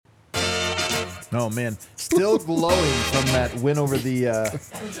Oh, man. Still glowing from that win over the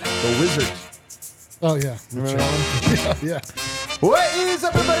Wizards. Oh, yeah. Remember that one? Yeah. What is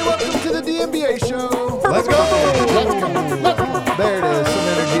up, everybody? Welcome to the DNBA show. Let's go. There it is. Some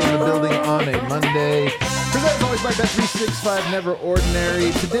energy in the building on a Monday. Presented as always by Bet365, Never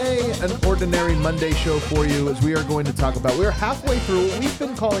Ordinary. Today, an ordinary Monday show for you as we are going to talk about, we're halfway through what we've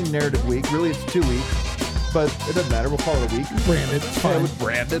been calling Narrative Week. Really, it's 2 weeks, but it doesn't matter. We'll call it a week. Branded. Yeah, it was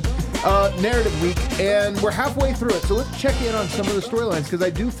branded. Narrative Week, and we're halfway through it. So let's check in on some of the storylines because I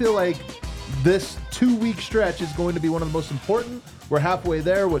do feel like this 2-week stretch is going to be one of the most important. We're halfway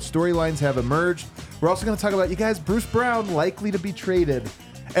there. What storylines have emerged? We're also going to talk about, you guys, Bruce Brown likely to be traded.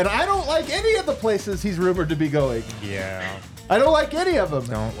 And I don't like any of the places he's rumored to be going. Yeah. I don't like any of them.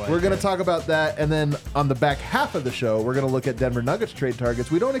 Don't like We're going to it. talk about that. And then on the back half of the show, we're going to look at Denver Nuggets trade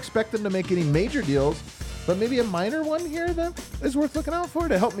targets. We don't expect them to make any major deals, but maybe a minor one here that is worth looking out for.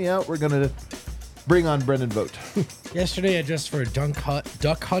 To help me out, we're going to bring on Brendan Vogt. Yesterday, I dressed for a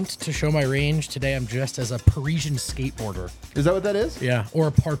duck hunt to show my range. Today, I'm dressed as a Parisian skateboarder. Is that what that is? Yeah, or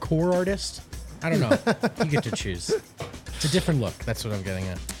a parkour artist. I don't know. You get to choose. It's a different look. That's what I'm getting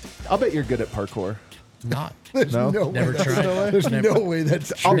at. I'll bet you're good at parkour. Not. There's No? no, way. Never that's- tried. There's Never. no way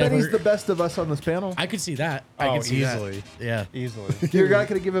that's I'll true. bet he's Never- the best of us on this panel. I could see that. I Oh, could see easily. that. Yeah. Easily. You're not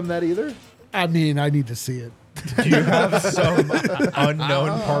going to give him that either? I mean, I need to see it. Do you have some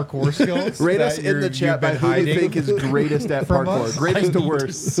unknown parkour skills? Rate that us in the you've chat by been who you hiding think is greatest at from parkour. us? Greatest to I need to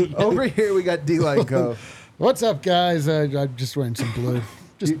worst. see it. Over here, we got D-Line Co. What's up, guys? I'm just wearing some blue.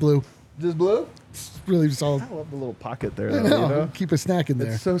 Just You- blue. Just blue? Really just all. I love the little pocket there. I Though, know. you know? Keep a snack in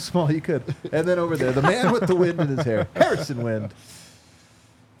there. It's so small you could. And then over there, the man with the wind in his hair, Harrison Wind.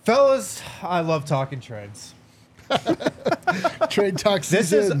 Fellas, I love talking trades. Trade talk This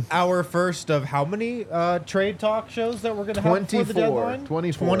season. is our first of how many trade talk shows that we're going to have before the 24. deadline?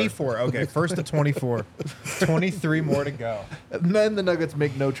 24. 24. Okay, first of 24. 23 more to go. And then the Nuggets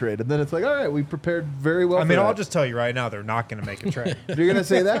make no trade. And then it's like, all right, we prepared very well I for mean, that. I'll just tell you right now, they're not going to make a trade. You're going to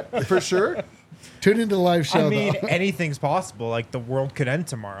say that? For sure? Tune into the live show. I mean, though. anything's possible. Like, the world could end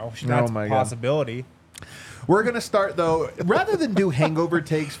tomorrow. That's my a God. possibility. We're going to start, though, rather than do hangover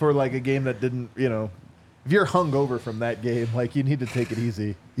takes for like a game that didn't, you know, if you're hungover from that game, like you need to take it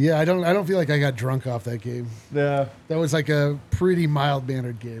easy. Yeah, I don't feel like I got drunk off that game. Yeah. That was like a pretty mild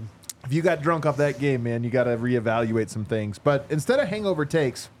mannered game. If you got drunk off that game, man, you got to reevaluate some things. But instead of hangover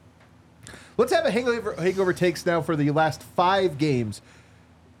takes, let's have a hangover takes now for the last 5 games.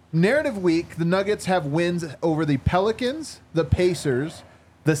 Narrative week, the Nuggets have wins over the Pelicans, the Pacers,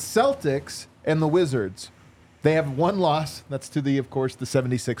 the Celtics, and the Wizards. They have 1 loss. That's to the, of course, the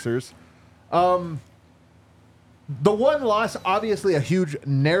 76ers. The 1 loss, obviously a huge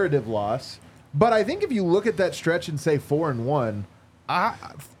narrative loss. But I think if you look at that stretch and say 4-1,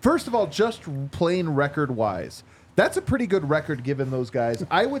 first of all, just plain record-wise, that's a pretty good record given those guys.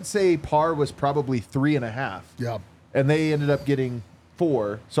 I would say par was probably 3.5. Yeah. And they ended up getting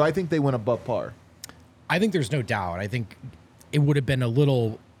 4. So I think they went above par. I think there's no doubt. I think it would have been a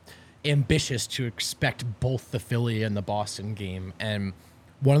little ambitious to expect both the Philly and the Boston game. And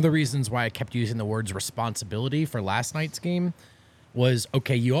one of the reasons why I kept using the words responsibility for last night's game was,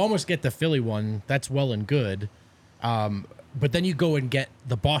 okay, you almost get the Philly one. That's well and good. But then you go and get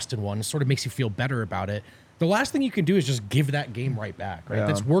the Boston one. It sort of makes you feel better about it. The last thing you can do is just give that game right back, right? Yeah.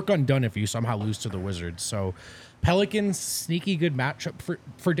 That's work undone if you somehow lose to the Wizards. So Pelicans, sneaky good matchup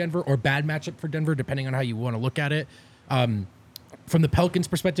for Denver, or bad matchup for Denver, depending on how you want to look at it. From the Pelicans'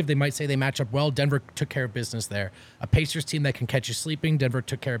 perspective, they might say they match up well. Denver took care of business there. A Pacers team that can catch you sleeping, Denver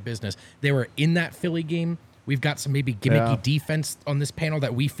took care of business. They were in that Philly game. We've got some maybe gimmicky defense on this panel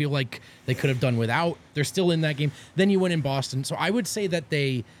that we feel like they could have done without. They're still in that game. Then you win in Boston. So I would say that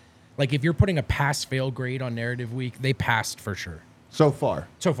they, like, if you're putting a pass-fail grade on Narrative Week, they passed for sure. So far.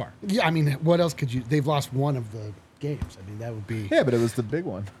 So far. Yeah, I mean, what else could you? They've lost one of the games. I mean, that would be. Yeah, but it was the big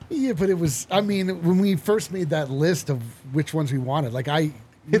one. Yeah, but it was. I mean, when we first made that list of which ones we wanted, like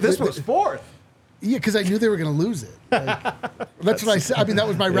This was 4th. Yeah, because I knew they were going to lose it. Like, that's what I said. I mean, that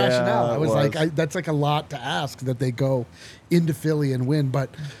was my rationale. I it was was. like, that's like a lot to ask that they go into Philly and win.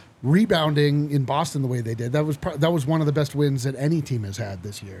 But rebounding in Boston the way they did, that was one of the best wins that any team has had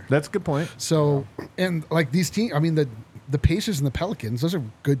this year. That's a good point. So, and like these teams, I mean, the Pacers and the Pelicans, those are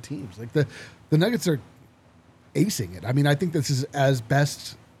good teams. Like the Nuggets are acing it. I mean, I think this is as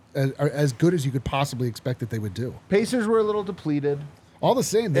good as you could possibly expect that they would do. Pacers were a little depleted. All the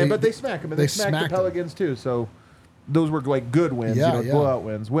same, But they smacked them. And they smacked the smacked them. Pelicans, too. So those were like good wins, Yeah, blowout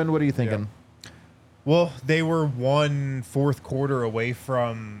wins. Win, what are you thinking? Well, they were 1 fourth quarter away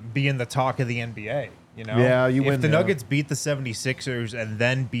from being the talk of the NBA. You know, Yeah, you if win the now. Nuggets beat the 76ers and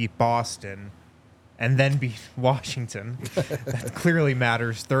then beat Boston, and then beat Washington. That clearly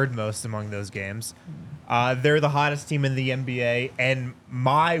matters, third most among those games. They're the hottest team in the NBA, and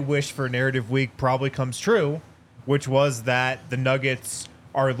my wish for Narrative Week probably comes true, which was that the Nuggets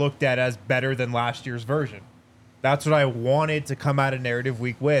are looked at as better than last year's version. That's what I wanted to come out of Narrative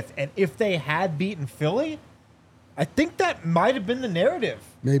Week with. And if they had beaten Philly, I think that might have been the narrative.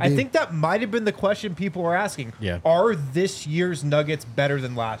 Maybe. I think that might have been the question people were asking. Yeah. Are this year's Nuggets better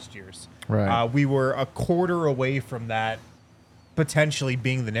than last year's? Right. We were a quarter away from that potentially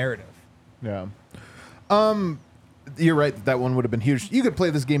being the narrative. Yeah. You're right that one would have been huge. You could play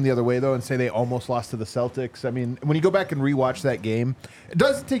this game the other way, though, and say they almost lost to the Celtics. I mean, when you go back and rewatch that game, it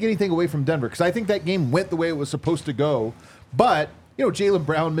doesn't take anything away from Denver, because I think that game went the way it was supposed to go. But, Jaylen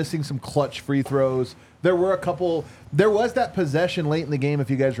Brown missing some clutch free throws. There was that possession late in the game, if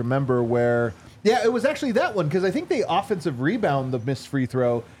you guys remember, where, it was actually that one, because I think they offensive rebound the missed free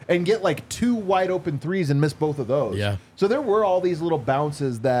throw and get like 2 wide open threes and miss both of those. Yeah. So there were all these little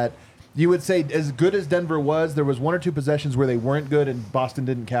bounces that you would say, as good as Denver was, there was 1 or 2 possessions where they weren't good and Boston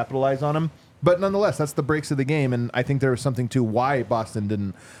didn't capitalize on them. But nonetheless, that's the breaks of the game, and I think there was something to why Boston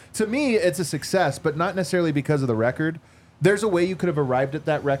didn't. To me, it's a success, but not necessarily because of the record. There's a way you could have arrived at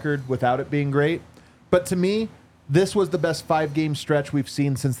that record without it being great. But to me, this was the best 5-game stretch we've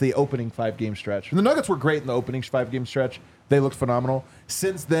seen since the opening 5-game stretch. The Nuggets were great in the opening 5-game stretch. They looked phenomenal.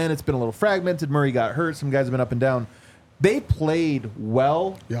 Since then, it's been a little fragmented. Murray got hurt. Some guys have been up and down. They played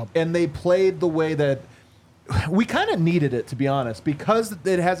well, and they played the way that we kind of needed it, to be honest, because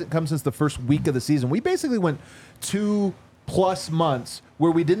it hasn't come since the first week of the season. We basically went 2+ months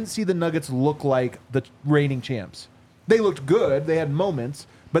where we didn't see the Nuggets look like the reigning champs. They looked good. They had moments,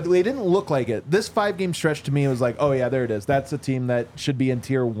 but they didn't look like it. This 5-game stretch to me was like, oh, yeah, there it is. That's a team that should be in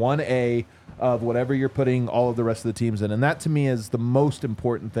tier 1A of whatever you're putting all of the rest of the teams in. And that, to me, is the most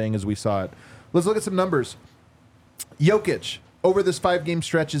important thing as we saw it. Let's look at some numbers. Jokic, over this 5-game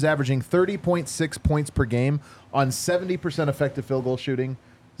stretch, is averaging 30.6 points per game on 70% effective field goal shooting.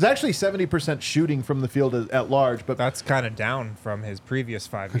 It's actually 70% shooting from the field at large, but That's kind of down from his previous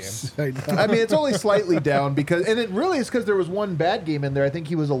 5 games. I mean, it's only slightly down because it really is because there was one bad game in there. I think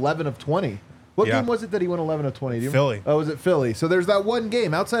he was 11 of 20. What game was it that he went 11 of 20? Philly. Oh, was it Philly? So there's that one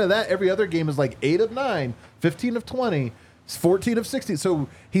game. Outside of that, every other game is like 8 of 9, 15 of 20, 14 of 16. So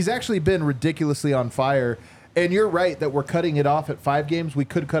he's actually been ridiculously on fire. And you're right that we're cutting it off at 5 games. We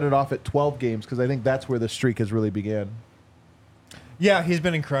could cut it off at 12 games because I think that's where the streak has really began. Yeah, he's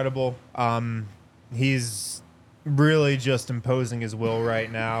been incredible. He's really just imposing his will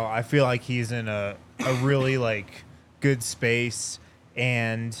right now. I feel like he's in a really good space.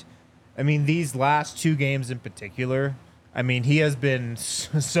 And I mean, these last 2 games in particular, I mean, he has been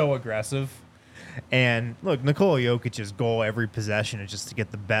so aggressive. And look, Nikola Jokic's goal every possession is just to get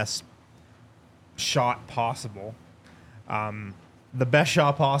the best shot possible. The best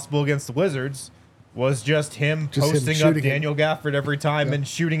shot possible against the Wizards was just him posting up Daniel Gafford every time and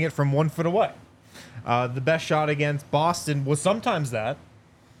shooting it from 1 foot away. The best shot against Boston was sometimes that,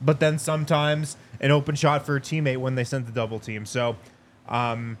 but then sometimes an open shot for a teammate when they sent the double team. So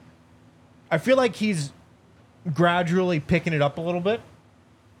I feel like he's gradually picking it up a little bit.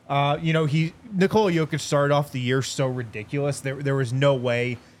 Nikola Jokic started off the year so ridiculous. There was no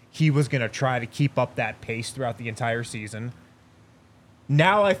way he was going to try to keep up that pace throughout the entire season.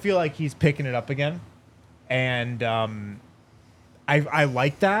 Now I feel like he's picking it up again. And I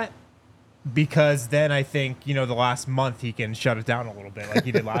like that because then I think, the last month he can shut it down a little bit like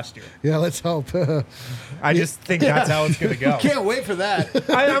he did last year. Yeah, let's hope. I just think that's how it's going to go. Can't wait for that.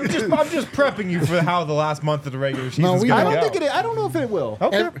 I'm just prepping you for how the last month of the regular season is going to go. I don't know if it will.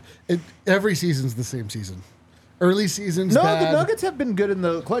 Okay. Every season's the same season. Early seasons, No, bad. the Nuggets have been good in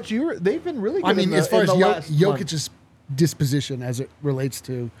the clutch. They've been really good. I mean, as far as last Jokic's disposition as it relates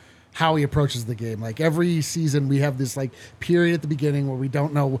to how he approaches the game. Like every season, we have this period at the beginning where we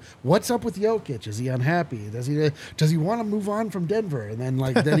don't know what's up with Jokic. Is he unhappy? Does he want to move on from Denver? And then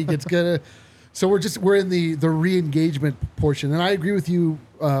then he gets good. So we're in the re-engagement portion. And I agree with you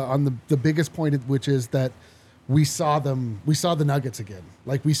on the biggest point, which is that we saw the Nuggets again.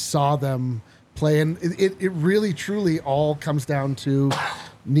 We saw them play, and it really truly all comes down to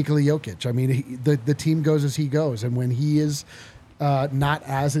Nikola Jokic. I mean, the team goes as he goes, and when he is not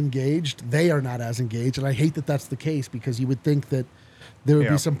as engaged, they are not as engaged, and I hate that that's the case because you would think that there would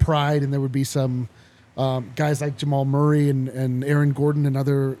be some pride and there would be some guys like Jamal Murray and Aaron Gordon and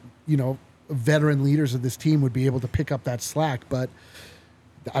other veteran leaders of this team would be able to pick up that slack. But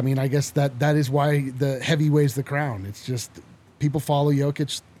I mean, I guess that is why the heavy weighs the crown. It's just people follow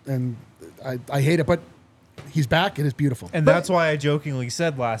Jokic, and I hate it. But he's back and it's beautiful. And that's why I jokingly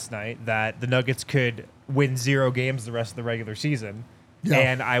said last night that the Nuggets could win 0 games the rest of the regular season. Yeah.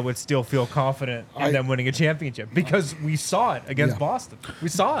 And I would still feel confident in them winning a championship because we saw it against Boston. We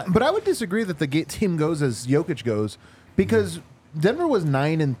saw it. But I would disagree that the team goes as Jokic goes because Denver was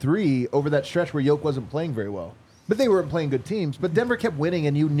 9-3 over that stretch where Jokic wasn't playing very well. But they weren't playing good teams. But Denver kept winning,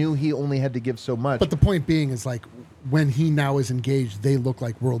 and you knew he only had to give so much. But the point being is, like, when he now is engaged, they look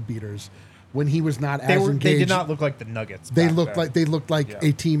like world beaters. When he was not engaged, they did not look like the Nuggets. They back looked then. like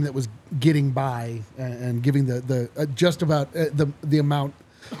a team that was getting by and giving the just about the amount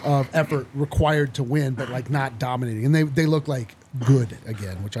of effort required to win, but like not dominating. And they look like good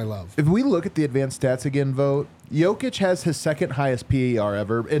again, which I love. If we look at the advanced stats again, vote, Jokic has his second highest PER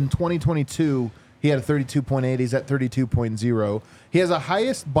ever. In 2022, he had a 32.8. He's at 32.0. He has a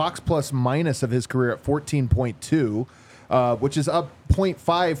highest box plus minus of his career at 14.2. Which is up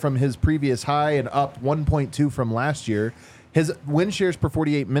 0.5 from his previous high and up 1.2 from last year. His win shares per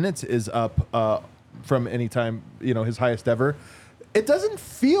 48 minutes is up from any time, his highest ever. It doesn't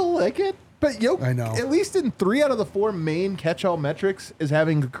feel like it, but Jokic, I know. at least in 3 out of the 4 main catch-all metrics, is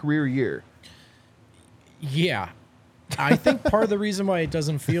having a career year. Yeah. I think part of the reason why it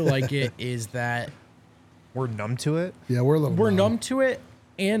doesn't feel like it is that we're numb to it. Yeah, we're numb to it.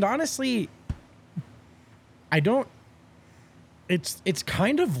 And honestly, it's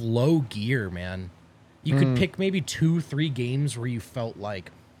kind of low gear, man. You could pick maybe 2-3 games where you felt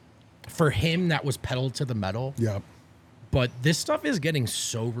like for him that was pedal to the metal. Yeah. But this stuff is getting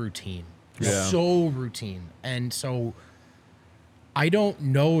so routine. Yeah. So routine. And so I don't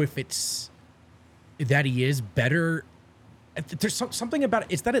know if it's that he is better. There's something about it.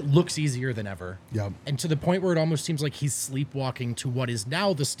 It's that it looks easier than ever. Yeah. And to the point where it almost seems like he's sleepwalking to what is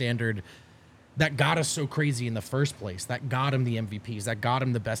now the standard that got us so crazy in the first place, that got him the MVPs, that got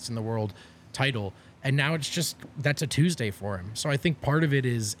him the best in the world title. And now it's just, that's a Tuesday for him. So I think part of it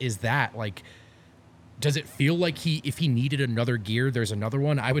is that, like, does it feel like if he needed another gear, there's another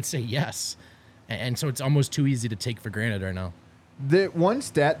one? I would say yes. And so it's almost too easy to take for granted right now. The one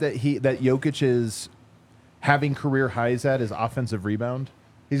stat that Jokic is having career highs at is offensive rebound.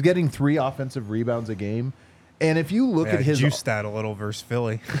 He's getting 3 offensive rebounds a game. And if you look at his juiced that a little versus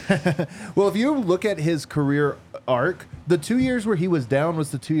Philly. well, if you look at his career arc, the 2 years where he was down was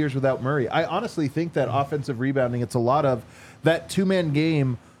the 2 years without Murray. I honestly think that offensive rebounding, it's a lot of that 2-man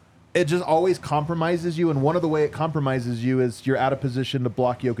game. It just always compromises you, and one of the way it compromises you is you're out of position to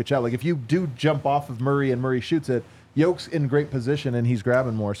block Jokic out. Like if you do jump off of Murray and Murray shoots it, Jokic's in great position and he's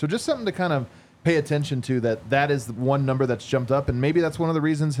grabbing more. So just something to kind of pay attention to, that is one number that's jumped up, and maybe that's one of the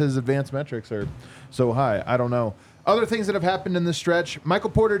reasons his advanced metrics are so high. I don't know. Other things that have happened in this stretch, Michael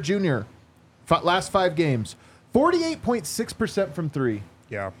Porter Jr., last 5 games, 48.6% from 3.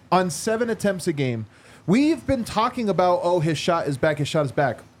 Yeah. On 7 attempts a game. We've been talking about, his shot is back,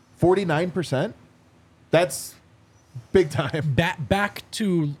 49%? That's big time. Back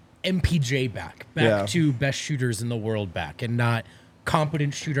to MPJ back to best shooters in the world back, and not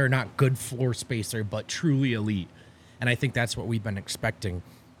competent shooter, not good floor spacer, but truly elite. And I think that's what we've been expecting.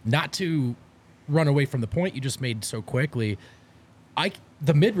 Not to run away from the point you just made so quickly,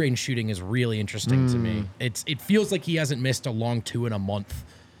 the mid-range shooting is really interesting to me. It feels like he hasn't missed a long 2 in a month.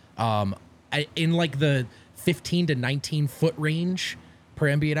 In like the 15 to 19 foot range per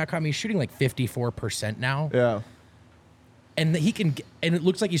NBA.com, he's shooting like 54% now. Yeah. And and it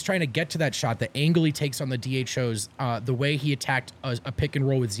looks like he's trying to get to that shot. The angle he takes on the DHOs, the way he attacked a pick and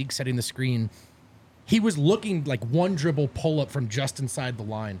roll with Zeke setting the screen, he was looking like one dribble pull up from just inside the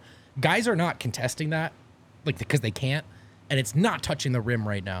line. Guys are not contesting that, like, because they can't, and it's not touching the rim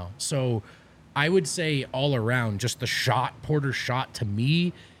right now. So I would say all around, just the shot, Porter's shot to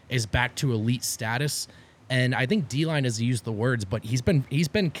me is back to elite status. And I think D-Line has used the words, but he's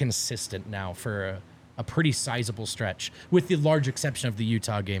been consistent now for a pretty sizable stretch, with the large exception of the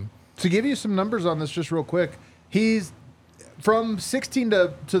Utah game. To give you some numbers on this just real quick, he's from 16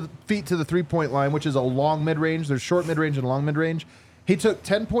 feet to the three-point line, which is a long mid-range. There's short mid-range and long mid-range. He took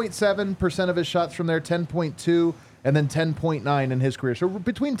 10.7% of his shots from there, 10.2, and then 10.9 in his career. So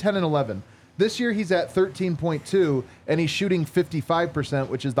between 10 and 11. This year he's at 13.2, and he's shooting 55%,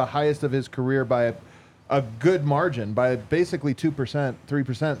 which is the highest of his career by a good margin, by basically 2%,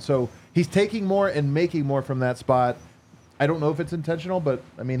 3%. So he's taking more and making more from that spot. I don't know if it's intentional, but,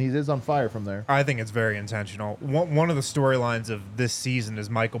 I mean, he is on fire from there. I think it's very intentional. One of the storylines of this season is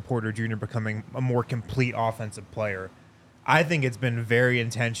Michael Porter Jr. becoming a more complete offensive player. I think it's been very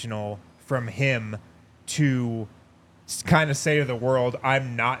intentional from him to kind of say to the world,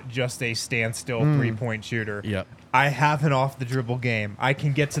 I'm not just a standstill three-point shooter. Yep. I have an off the dribble game. I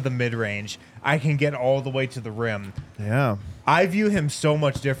can get to the mid range. I can get all the way to the rim. Yeah. I view him so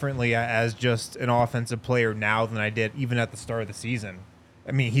much differently as just an offensive player now than I did even at the start of the season.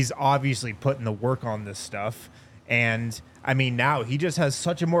 I mean, he's obviously putting the work on this stuff. And, I mean, now he just has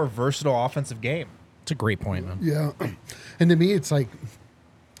such a more versatile offensive game. It's a great point, man. Yeah. And to me, it's like,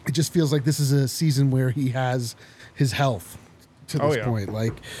 it just feels like this is a season where he has his health to this point.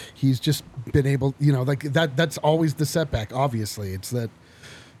 Like, he's just been able, you know, like that's always the setback, obviously. It's that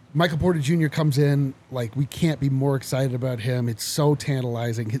Michael Porter Jr. comes in, like, we can't be more excited about him. It's so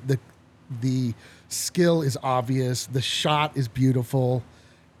tantalizing. The skill is obvious. The shot is beautiful.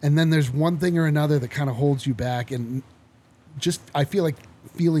 And then there's one thing or another that kind of holds you back. And just, I feel like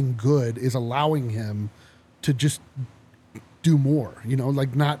feeling good is allowing him to just do more, you know,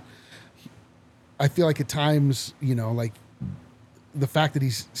 like not, I feel like at times, you know, like the fact that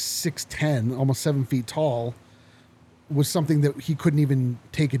he's 6'10", almost 7 feet tall, was something that he couldn't even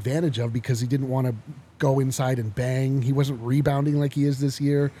take advantage of because he didn't want to go inside and bang. He wasn't rebounding like he is this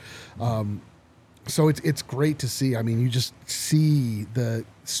year. So it's great to see. I mean, you just see the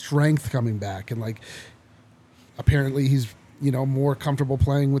strength coming back, and like apparently he's, you know, more comfortable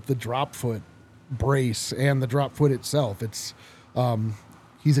playing with the drop foot brace and the drop foot itself. It's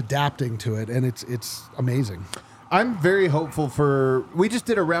he's adapting to it, and it's amazing. I'm very hopeful for. We just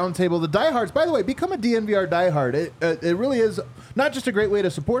did a roundtable. The diehards, by the way, become a DNVR diehard. It really is not just a great way to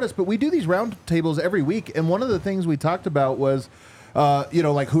support us, but we do these roundtables every week. And one of the things we talked about was, you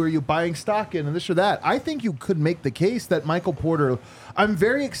know, like who are you buying stock in and this or that. I think you could make the case that Michael Porter. I'm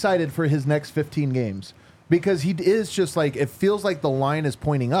very excited for his next 15 games because he is just like, it feels like the line is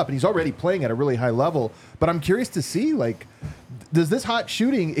pointing up, and he's already playing at a really high level. But I'm curious to see, like, does this hot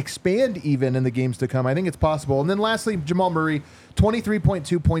shooting expand even in the games to come? I think it's possible. And then lastly, Jamal Murray,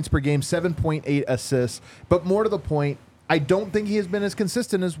 23.2 points per game, 7.8 assists. But more to the point, I don't think he has been as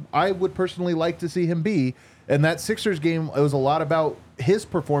consistent as I would personally like to see him be. And that Sixers game, it was a lot about his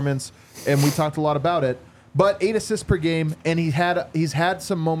performance, and we talked a lot about it. But 8 assists per game, and he's had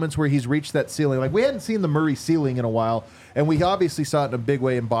some moments where he's reached that ceiling. Like, we hadn't seen the Murray ceiling in a while, and we obviously saw it in a big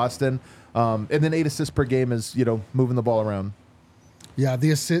way in Boston. And then 8 assists per game is, you know, moving the ball around. Yeah,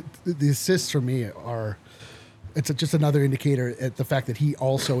 the assists for me are, it's just another indicator at the fact that he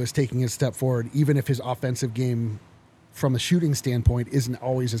also is taking a step forward, even if his offensive game from a shooting standpoint isn't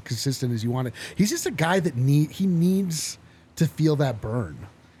always as consistent as you want it. He's just a guy that needs to feel that burn.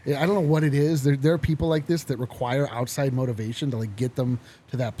 I don't know what it is. There are people like this that require outside motivation to like get them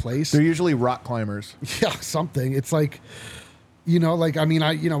to that place. They're usually rock climbers. Yeah, something. It's like, you know, like, I mean,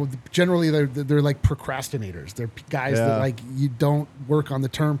 generally they're like procrastinators. They're guys that like, you don't work on the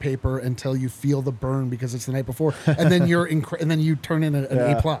term paper until you feel the burn because it's the night before, and then and then you turn in an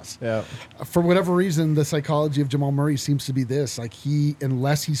A+. Yeah. For whatever reason, the psychology of Jamal Murray seems to be this: like,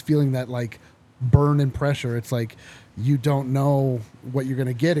 unless he's feeling that like burn and pressure, it's like you don't know what you're going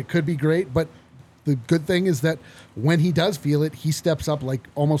to get. It could be great, but the good thing is that when he does feel it, he steps up like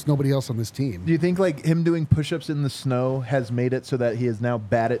almost nobody else on this team. Do you think like him doing push-ups in the snow has made it so that he is now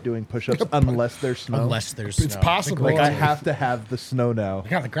bad at doing push-ups unless there's snow? Unless there's snow. It's possible. Like, I have to have the snow now.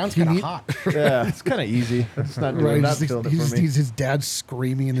 God, the ground's kind of hot. Yeah, it's kind of easy. It's not doing Right, not he feeling it just for me. needs his dad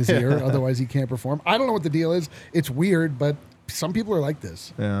screaming in his ear, otherwise he can't perform. I don't know what the deal is. It's weird, but some people are like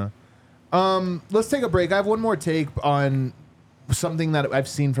this. Yeah. Let's take a break. I have one more take on something that I've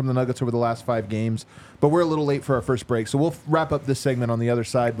seen from the Nuggets over the last 5 games, but we're a little late for our first break, so we'll wrap up this segment on the other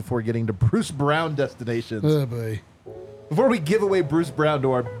side before getting to Bruce Brown destinations. Oh boy. Before we give away Bruce Brown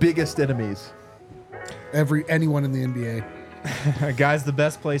to our biggest enemies. Anyone in the NBA. Guys, the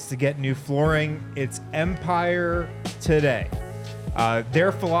best place to get new flooring, it's Empire Today.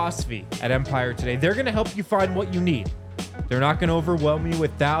 Their philosophy at Empire Today, they're going to help you find what you need. They're not going to overwhelm you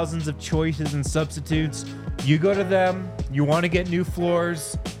with thousands of choices and substitutes. You go to them, you want to get new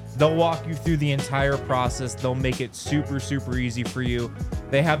floors, they'll walk you through the entire process. They'll make it super, super easy for you.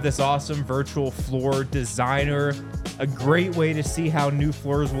 They have this awesome virtual floor designer, a great way to see how new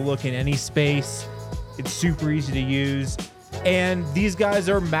floors will look in any space. It's super easy to use. And these guys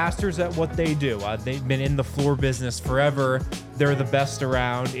are masters at what they do. They've been in the floor business forever. They're the best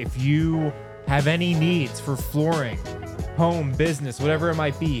around. If you have any needs for flooring, home, business, whatever it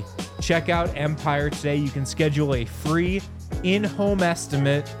might be, check out Empire Today. You can schedule a free in-home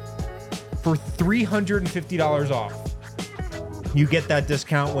estimate for $350 off. You get that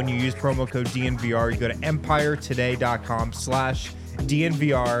discount when you use promo code DNVR. You go to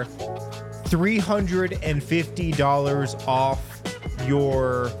empiretoday.com/DNVR. $350 off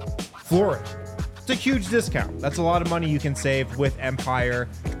your flooring. It's a huge discount. That's a lot of money you can save with Empire.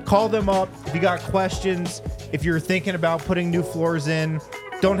 Call them up if you got questions. If you're thinking about putting new floors in,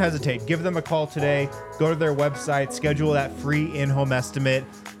 don't hesitate. Give them a call today. Go to their website, schedule that free in-home estimate.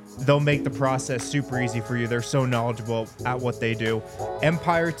 They'll make the process super easy for you. They're so knowledgeable at what they do.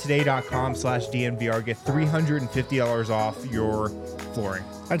 EmpireToday.com/DNVR. Get $350 off your flooring.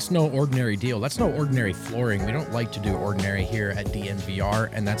 That's no ordinary deal. That's no ordinary flooring. We don't like to do ordinary here at DNVR,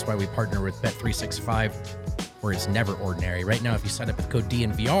 and that's why we partner with Bet365, where it's never ordinary. Right now, if you sign up with code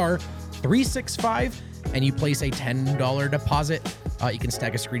DNVR365 and you place a $10 deposit, you can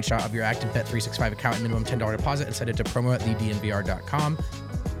stack a screenshot of your active Bet365 account and minimum $10 deposit and send it to promo@thednvr.com.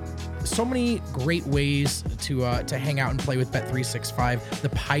 So many great ways to hang out and play with Bet365, the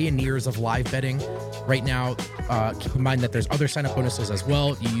pioneers of live betting. Right now, keep in mind that there's other sign-up bonuses as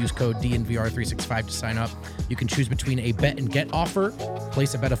well. You use code DNVR365 to sign up. You can choose between a bet and get offer,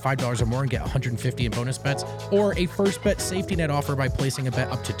 place a bet of $5 or more and get $150 in bonus bets, or a first bet safety net offer by placing a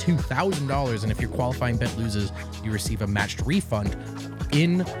bet up to $2,000. And if your qualifying bet loses, you receive a matched refund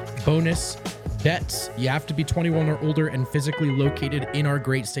in bonus bets. You have to be 21 or older and physically located in our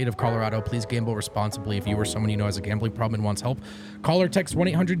great state of Colorado. Please gamble responsibly. If you or someone you know has a gambling problem and wants help, call or text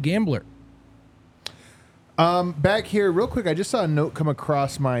 1-800-GAMBLER. Back here, real quick, I just saw a note come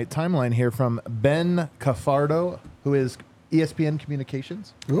across my timeline here from Ben Cafardo, who is ESPN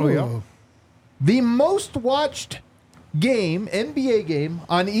Communications. Ooh. Yeah. The most watched game, NBA game,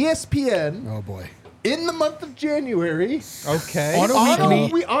 on ESPN Oh boy. in the month of January. Okay. On a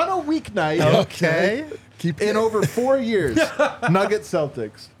weeknight. Okay. Keep In over 4 years. Nuggets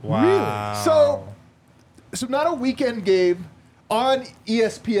Celtics. Wow. So not a weekend game on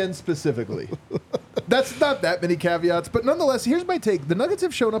ESPN specifically. That's not that many caveats, but nonetheless, here's my take. The Nuggets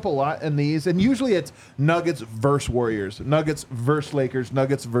have shown up a lot in these, and usually it's Nuggets versus Warriors, Nuggets versus Lakers,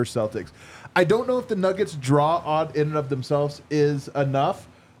 Nuggets versus Celtics. I don't know if the Nuggets draw on in and of themselves is enough,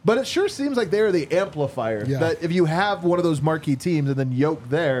 but it sure seems like they are the amplifier. Yeah. That if you have one of those marquee teams and then Yoke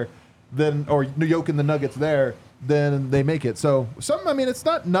there, or Yoke and the Nuggets there, then they make it. So it's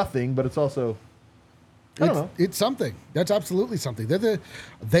not nothing, but it's also, I don't know. It's something. That's absolutely something.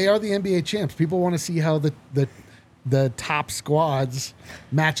 They are the NBA champs. People want to see how the top squads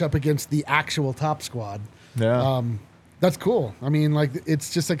match up against the actual top squad. Yeah. That's cool. I mean, like,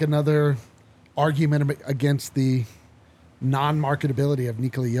 it's just like another argument against the non-marketability of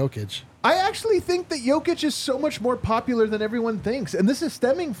Nikola Jokic. I actually think that Jokic is so much more popular than everyone thinks. And this is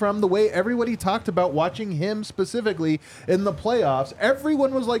stemming from the way everybody talked about watching him specifically in the playoffs.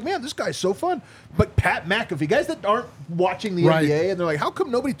 Everyone was like, man, this guy's so fun. But Pat McAfee, guys that aren't watching the Right. NBA, and they're like, how come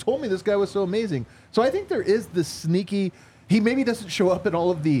nobody told me this guy was so amazing? So I think there is this sneaky, he maybe doesn't show up in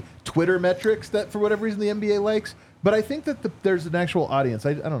all of the Twitter metrics that for whatever reason the NBA likes, but I think that there's an actual audience.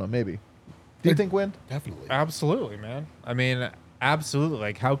 I don't know, maybe. Do you think, Wind? Definitely. Absolutely, man. I mean, absolutely.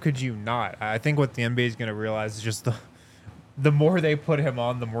 Like, how could you not? I think what the NBA is going to realize is just the more they put him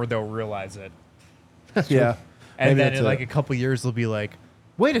on, the more they'll realize it. Yeah. And Maybe then that's in it. like a couple years, they'll be like,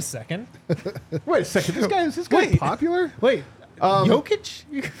 wait a second. Wait a second, is this guy Wait. popular? Wait, Jokic?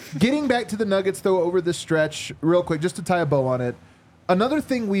 Getting back to the Nuggets, though, over this stretch, real quick, just to tie a bow on it. Another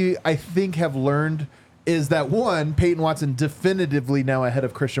thing I think, have learned is that, one, Peyton Watson definitively now ahead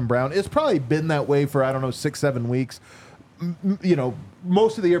of Christian Brown. It's probably been that way for, 6-7 weeks.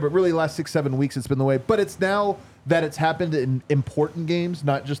 Most of the year, but really last 6-7 weeks it's been the way. But it's now that it's happened in important games,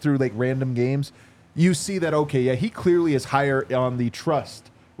 not just through like random games. You see that, okay, yeah, he clearly is higher on the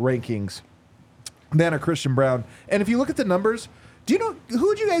trust rankings than a Christian Brown. And if you look at the numbers, do you know, who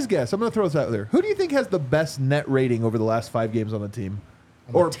would you guys guess? I'm going to throw this out there. Who do you think has the best net rating over the last 5 games on the team?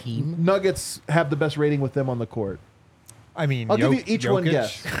 On the team? Nuggets have the best rating with them on the court? I mean, I'll give you each one Jokic?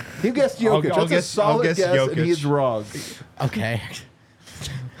 guess. He guessed Jokic. I'll That's guess- a solid I'll guess guess, and Jokic. he's wrong. Okay.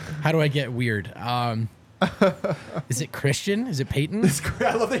 How do I get weird? Is it Christian? Is it Peyton?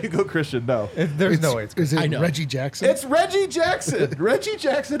 I love that you go Christian. No. There's no way it's Is I it know. Reggie Jackson? It's Reggie Jackson. Reggie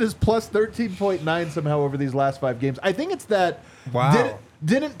Jackson is plus 13.9 somehow over these last 5 games. I think it's that Wow.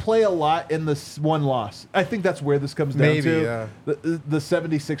 didn't play a lot in this one loss. I think that's where this comes down Maybe, to. yeah. The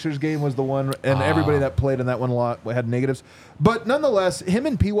 76ers game was the one, and everybody that played in that one a lot had negatives. But nonetheless, him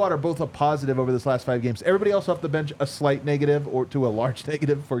and P-Watt are both a positive over this last 5 games. Everybody else off the bench, a slight negative or to a large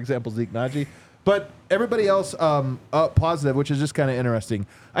negative, for example, Zeke Naji. But everybody else up positive, which is just kind of interesting.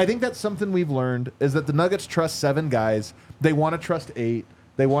 I think that's something we've learned is that the Nuggets trust 7 guys. They want to trust 8.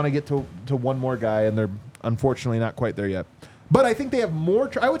 They want to get to one more guy, and they're unfortunately not quite there yet. But I think they have more.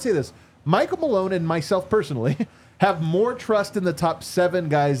 I would say this: Michael Malone and myself personally have more trust in the top 7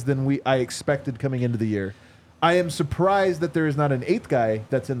 guys than I expected coming into the year. I am surprised that there is not an 8th guy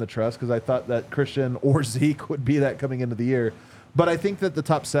that's in the trust because I thought that Christian or Zeke would be that coming into the year. But I think that the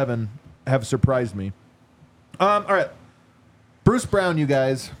top 7 have surprised me. All right. Bruce Brown, you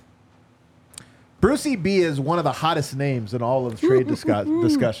guys. Brucey B is one of the hottest names in all of trade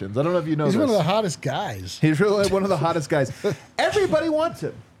discussions. I don't know if you know He's this. one of the hottest guys. He's really one of the hottest guys. Everybody wants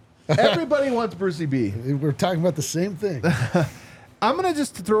him. Everybody wants Brucey B. We're talking about the same thing. I'm going to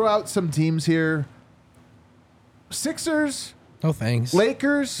just throw out some teams here. Sixers, No thanks.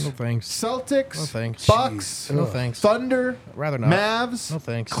 Lakers, No thanks. Celtics, No thanks. Bucks, No thanks. Thunder, Rather not. Mavs, No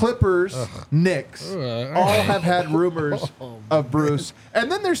thanks. Clippers, Knicks. All have had rumors of Bruce.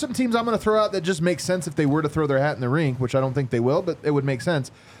 And then there's some teams I'm going to throw out that just make sense if they were to throw their hat in the ring, which I don't think they will, but it would make sense.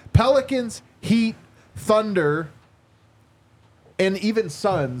 Pelicans, Heat, Thunder, and even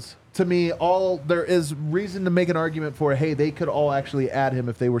Suns. To me, there is reason to make an argument for, hey, they could all actually add him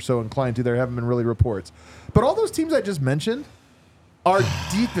if they were so inclined to. There haven't been really reports. But all those teams I just mentioned are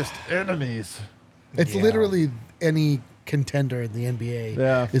deepest enemies. It's literally any contender in the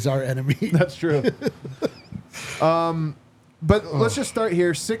NBA is our enemy. That's true. But let's just start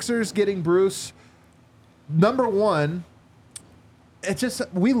here. Sixers getting Bruce. Number one,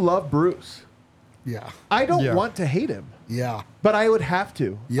 we love Bruce. Yeah. I don't want to hate him. Yeah. But I would have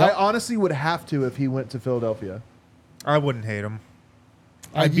to. Yep. I honestly would have to if he went to Philadelphia. I wouldn't hate him.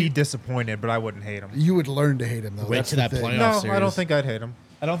 I'd be disappointed, but I wouldn't hate him. You would learn to hate him, though. Wait That's to the that thing. playoff No, series. I don't think I'd hate him.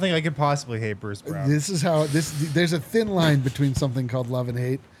 I don't think I could possibly hate Bruce Brown. This is how there's a thin line between something called love and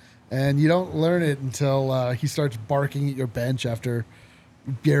hate, and you don't learn it until he starts barking at your bench after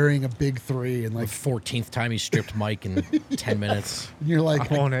burying a big three and The like 14th time he stripped Mike in 10 minutes. and you're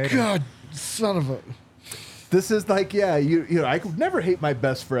like, I won't hate him. God, son of a. This is like, you know, I could never hate my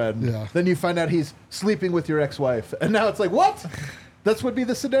best friend. Yeah. Then you find out he's sleeping with your ex-wife. And now it's like, what? That's would be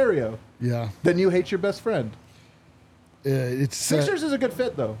the scenario. Yeah. Then you hate your best friend. It's Sixers is a good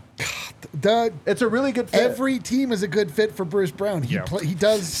fit, though. the, It's a really good fit. every team is a good fit for Bruce Brown. He Yeah. he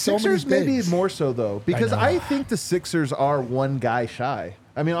does so Sixers many maybe things. more so, though, because know. I think the Sixers are one guy shy.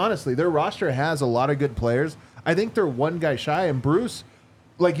 I mean, honestly, their roster has a lot of good players. I think they're one guy shy. And Bruce,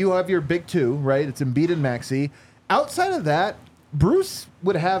 like you have your big two, right? It's Embiid and Maxey. Outside of that, Bruce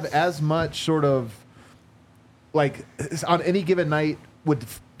would have as much sort of like on any given night would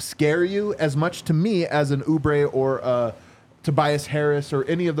scare you as much to me as an Oubre or Tobias Harris or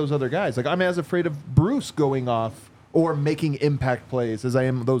any of those other guys. Like I'm as afraid of Bruce going off or making impact plays as I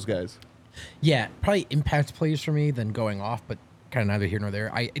am those guys. Yeah, probably impact plays for me than going off, but kind of neither here nor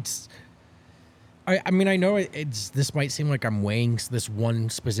there. I mean, I know this might seem like I'm weighing this one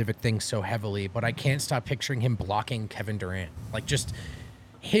specific thing so heavily, but I can't stop picturing him blocking Kevin Durant. Like just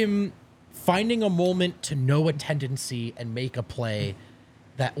him finding a moment to know a tendency and make a play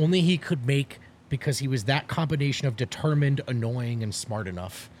that only he could make because he was that combination of determined, annoying, and smart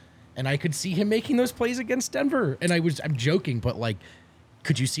enough. And I could see him making those plays against Denver. And I'm joking, but like,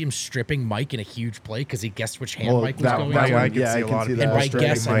 could you see him stripping Mike in a huge play because he guessed which hand Mike was going that to? one- I could yeah, see I a can lot see of that. people And by stripping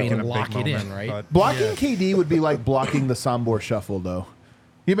guessing, Mike I in mean a lock big it in, moment, right? but- Blocking KD would be like blocking the Sombor shuffle, though.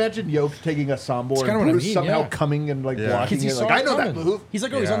 You imagine Yoke taking a Sombor kinda and what I Bruce mean, somehow yeah. coming and like Yeah. blocking Because he it. saw Like, I it know that coming. move. He's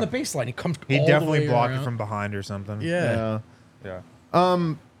like, oh, he's Yeah. on the baseline. He comes. He all the definitely way blocked around. it from behind or something. Yeah. Yeah.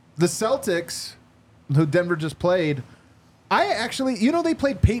 The Celtics, who Denver just played, I actually, they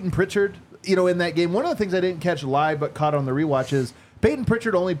played Peyton Pritchard, in that game. One of the things I didn't catch live but caught on the rewatch is Peyton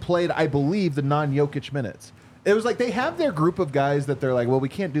Pritchard only played, I believe, the non-Jokic minutes. It was like they have their group of guys that they're like, well, we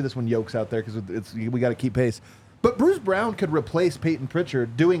can't do this when Jokic out there because we got to keep pace. But Bruce Brown could replace Peyton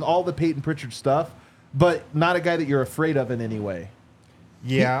Pritchard doing all the Peyton Pritchard stuff, but not a guy that you're afraid of in any way.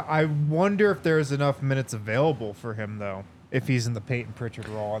 Yeah, I wonder if there's enough minutes available for him, though, if he's in the Peyton Pritchard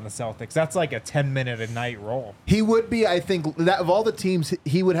role on the Celtics. That's like a 10-minute a night role. He would be, I think, that of all the teams,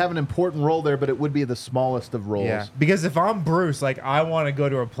 he would have an important role there, but it would be the smallest of roles. Yeah, because if I'm Bruce, like, I want to go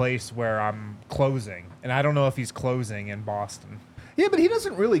to a place where I'm closing, and I don't know if he's closing in Boston. Yeah, but he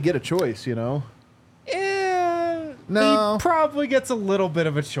doesn't really get a choice, Yeah, No. he probably gets a little bit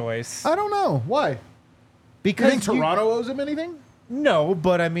of a choice. I don't know. Why? You Because think Toronto owes him anything? No,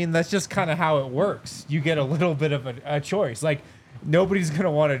 but I mean, that's just kind of how it works. You get a little bit of a choice. Like, nobody's going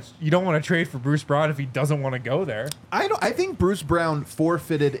to want to, you don't want to trade for Bruce Brown if he doesn't want to go there. I think Bruce Brown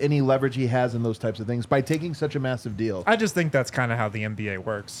forfeited any leverage he has in those types of things by taking such a massive deal. I just think that's kind of how the NBA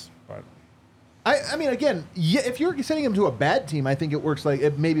works. But I mean, again, if you're sending him to a bad team, I think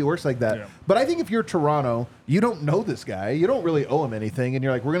it maybe works like that. Yeah. But I think if you're Toronto, you don't know this guy. You don't really owe him anything. And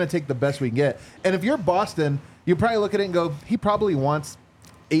you're like, we're going to take the best we can get. And if you're Boston, you probably look at it and go, he probably wants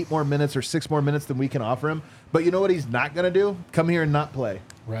 8 more minutes or 6 more minutes than we can offer him. But you know what he's not going to do? Come here and not play.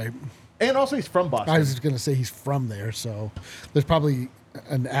 Right. And also he's from Boston. I was going to say he's from there, so there's probably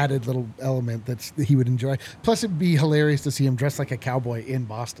an added little element that he would enjoy. Plus, it'd be hilarious to see him dressed like a cowboy in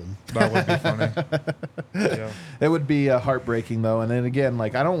Boston. That would be funny. Yeah. It would be heartbreaking though. And then again,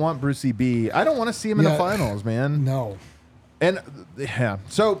 like I don't want Brucey B. I don't want to see him in the finals, man. No. And yeah,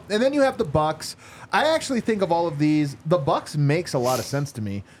 so and then you have the Bucks. I actually think of all of these, the Bucks makes a lot of sense to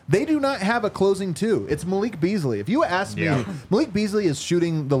me. They do not have a closing two. It's Malik Beasley. If you ask me, Malik Beasley is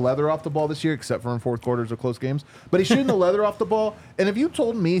shooting the leather off the ball this year, except for in fourth quarters or close games. But he's shooting the leather off the ball. And if you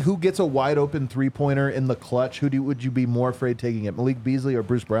told me who gets a wide open 3-pointer in the clutch, would you be more afraid taking it, Malik Beasley or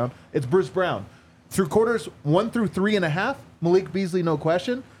Bruce Brown? It's Bruce Brown. Through quarters 1 through 3.5, Malik Beasley, no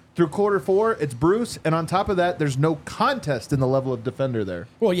question. Through quarter 4, it's Bruce, and on top of that, there's no contest in the level of defender there.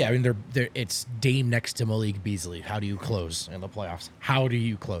 Well, yeah, I mean, it's Dame next to Malik Beasley. How do you close in the playoffs? How do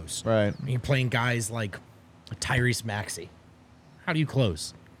you close? Right. I mean, playing guys like Tyrese Maxey. How do you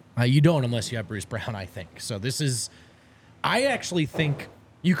close? You don't unless you have Bruce Brown, I think. So I actually think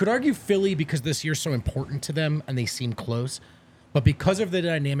you could argue Philly because this year's so important to them and they seem close, but because of the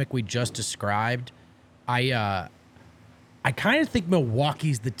dynamic we just described, I kind of think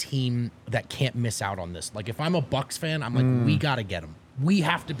Milwaukee's the team that can't miss out on this. Like, if I'm a Bucks fan, I'm like, we got to get him. We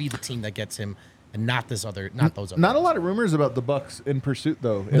have to be the team that gets him, and not those other. Not a lot of rumors about the Bucks in pursuit,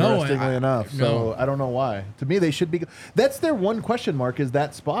 though. Interestingly enough, so I don't know why. To me, they should be. That's their one question mark is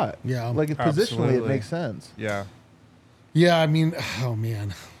that spot. Yeah, like positionally, it makes sense. Yeah, yeah. I mean, oh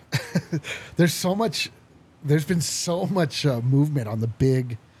man, there's been so much movement on the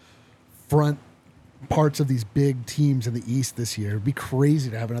big front parts of these big teams in the East this year. It'd be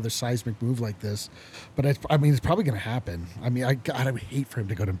crazy to have another seismic move like this, but it's probably going to happen. I mean, I would hate for him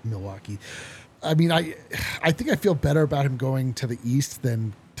to go to Milwaukee. I mean, I think I feel better about him going to the East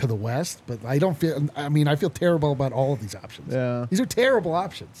than to the West, but I feel terrible about all of these options. Yeah. These are terrible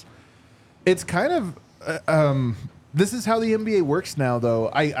options. It's kind of, this is how the NBA works now,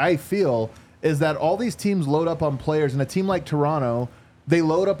 though. I feel is that all these teams load up on players, and a team like Toronto, they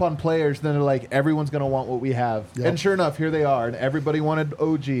load up on players, then they're like, everyone's going to want what we have. Yep. And sure enough, here they are. And everybody wanted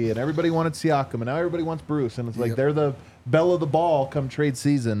OG, and everybody wanted Siakam, and now everybody wants Bruce. And it's like they're the belle of the ball come trade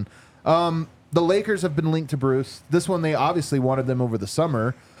season. The Lakers have been linked to Bruce. This one, they obviously wanted them over the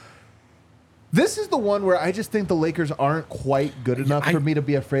summer. This is the one where I just think the Lakers aren't quite good enough for me to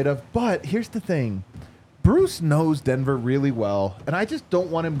be afraid of. But here's the thing. Bruce knows Denver really well, and I just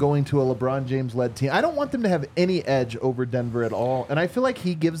don't want him going to a LeBron James-led team. I don't want them to have any edge over Denver at all, and I feel like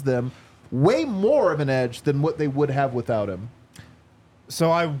he gives them way more of an edge than what they would have without him.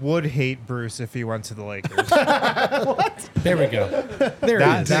 So I would hate Bruce if he went to the Lakers. What? There we go.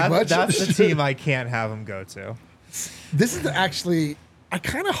 That's the team I can't have him go to. This is actually, I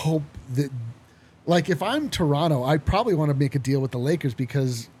kind of hope that, like, if I'm Toronto, I probably want to make a deal with the Lakers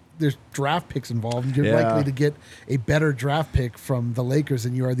because there's draft picks involved, and you're likely to get a better draft pick from the Lakers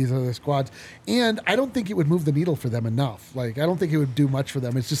than you are these other squads. And I don't think it would move the needle for them enough. Like, I don't think it would do much for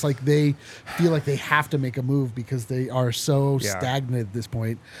them. It's just like they feel like they have to make a move because they are so stagnant at this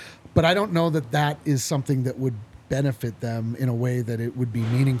point. But I don't know that that is something that would benefit them in a way that it would be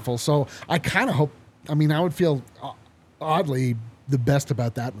meaningful. So I kind of hope, I would feel oddly the best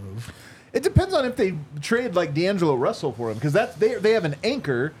about that move. It depends on if they trade like D'Angelo Russell for him, because they have an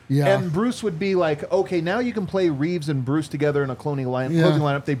anchor, and Bruce would be like, okay, now you can play Reeves and Bruce together in a closing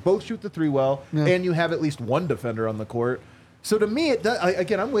lineup. They both shoot the three well, and you have at least one defender on the court. So to me,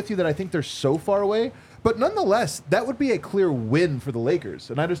 again, I'm with you that I think they're so far away, but nonetheless, that would be a clear win for the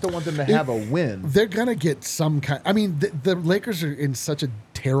Lakers, and I just don't want them to have a win. They're gonna get some kind. The Lakers are in such a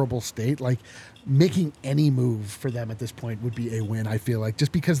terrible state, like. Making any move for them at this point would be a win, I feel like,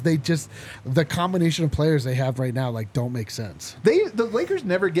 just because the combination of players they have right now, like, don't make sense. The Lakers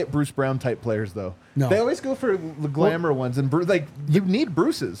never get Bruce Brown type players, though. No. They always go for the glamour ones, and you need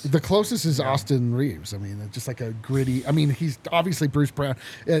Bruce's. The closest is Austin Reeves. Just like a gritty. He's obviously Bruce Brown.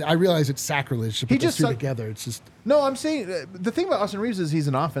 I realize it's sacrilege to put those two together. It's just. No, I'm saying the thing about Austin Reeves is he's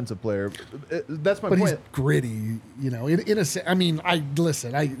an offensive player. That's my point. But he's gritty, in a sense. I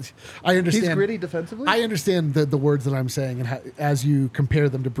understand. He's gritty defensively? I understand the words that I'm saying, and as you compare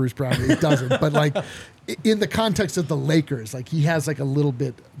them to Bruce Brown, it doesn't. But, like, in the context of the Lakers, like, he has, like, a little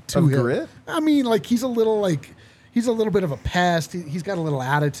bit to of him. Grit? He's a little bit of a pest. He's got a little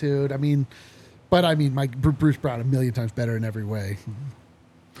attitude. Bruce Brown a million times better in every way.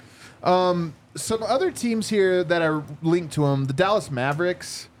 Some other teams here that are linked to him, the Dallas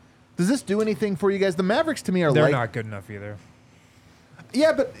Mavericks. Does this do anything for you guys? The Mavericks to me are they're not good enough either.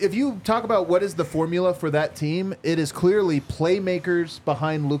 Yeah, but if you talk about what is the formula for that team, it is clearly playmakers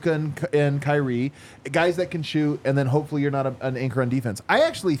behind Luka and Kyrie, guys that can shoot, and then hopefully you're not an anchor on defense. I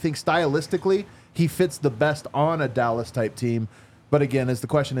actually think stylistically he fits the best on a Dallas-type team. But again, the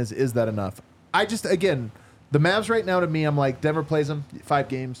question is that enough? Again, the Mavs right now to me, I'm like, Denver plays them 5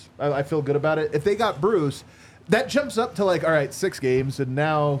 games. I feel good about it. If they got Bruce, that jumps up to like, all right, 6 games, and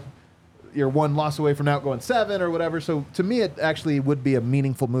now you're 1 loss away from now going 7 or whatever. So to me, it actually would be a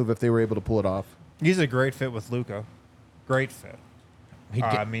meaningful move if they were able to pull it off. He's a great fit with Luka. Great fit.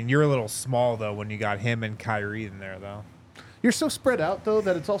 I mean, you're a little small though when you got him and Kyrie in there though. You're so spread out though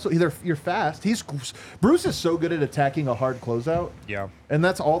that it's also either you're fast. Bruce is so good at attacking a hard closeout. Yeah. And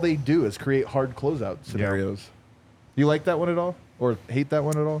that's all they do is create hard closeout scenarios. You like that one at all? Or hate that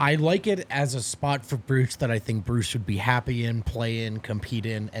one at all? I like it as a spot for Bruce that I think Bruce would be happy in, play in, compete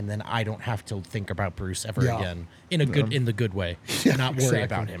in, and then I don't have to think about Bruce ever again in the good way. Not worry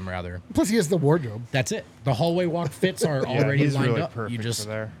about him rather. Plus, he has the wardrobe. That's it. The hallway walk fits are already he's lined really up. perfect You just for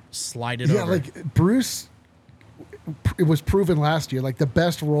there. slide it Yeah, over. like Bruce, it was proven last year. Like the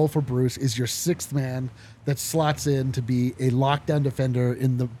best role for Bruce is your 6th man that slots in to be a lockdown defender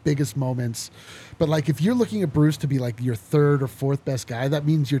in the biggest moments. But like if you're looking at Bruce to be like your 3rd or 4th best guy, that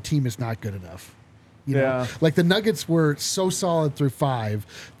means your team is not good enough. You know? Like the Nuggets were so solid through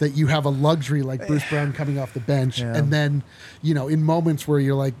 5 that you have a luxury like Bruce Brown coming off the bench. Yeah. And then, you know, in moments where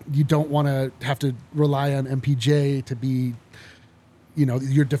you're like, you don't want to have to rely on MPJ to be, you know,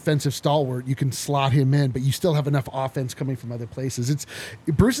 your defensive stalwart, you can slot him in, but you still have enough offense coming from other places.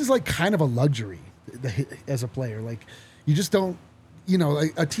 Bruce is like kind of a luxury as a player. Like you just don't, you know,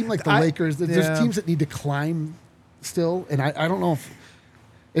 like a team like the Lakers, there's teams that need to climb still. And I don't know if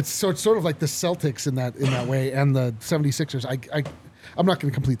it's sort of like the Celtics in that way and the 76ers. I'm not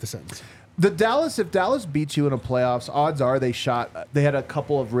going to complete the sentence. If Dallas beats you in a playoffs, odds are they had a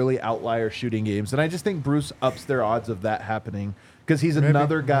couple of really outlier shooting games. And I just think Bruce ups their odds of that happening because he's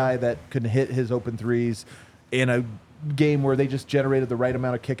another guy that can hit his open threes in a game where they just generated the right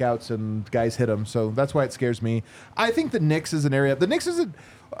amount of kickouts and guys hit them. So that's why it scares me. I think the Knicks is an area. The Knicks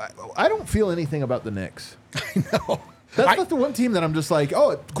I don't feel anything about the Knicks. I know. That's not the one team that I'm just like,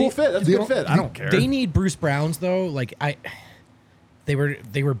 oh, cool fit. That's a good fit. I don't care. They need Bruce Browns though. Like they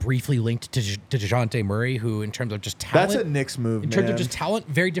were briefly linked to DeJounte Murray, who in terms of just talent, that's a Knicks move. In terms of just talent,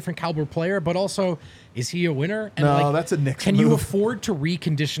 very different caliber player, but also is he a winner? And no, that's a Knicks move. Can you you afford to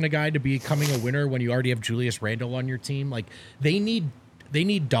recondition a guy to becoming a winner when you already have Julius Randle on your team? Like they need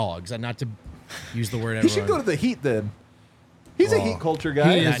dogs, and not to use the word. He should go to the Heat then. He's a Heat culture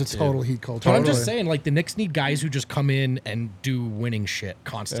guy. He is a total Heat culture. But I'm just saying, like the Knicks need guys who just come in and do winning shit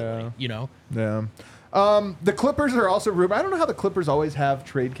constantly. Yeah. You know? Yeah. The Clippers are also rumored. I don't know how the Clippers always have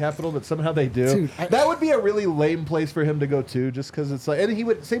trade capital, but somehow they do. Dude, that would be a really lame place for him to go to, just because it's like. And he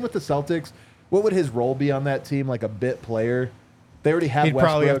would same with the Celtics. What would his role be on that team? Like a bit player. They already have. He'd Westbrook.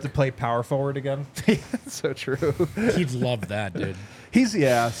 probably have to play power forward again. That's so true. He'd love that, dude.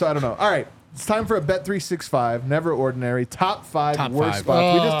 So I don't know. All right. It's time for a Bet365, never ordinary, top 5 worst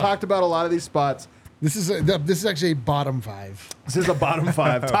spots. We just talked about a lot of these spots. This is actually a bottom 5. This is a bottom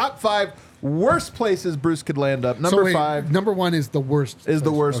 5. Top 5 worst places Bruce could land up. Number 5. Number 1 is the worst. Is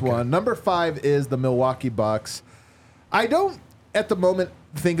the worst one. Number 5 is the Milwaukee Bucks. I don't, at the moment,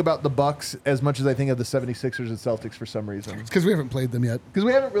 think about the Bucks as much as I think of the 76ers and Celtics for some reason. It's because we haven't played them yet. Because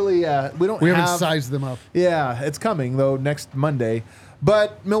we haven't really, we haven't sized them up. Yeah, it's coming, though, next Monday.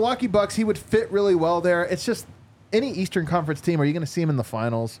 But Milwaukee Bucks, he would fit really well there. It's just any Eastern Conference team, are you going to see him in the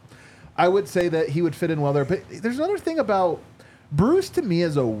finals? I would say that he would fit in well there. But there's another thing about Bruce, to me,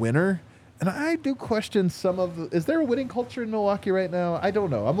 as a winner, and I do question is there a winning culture in Milwaukee right now? I don't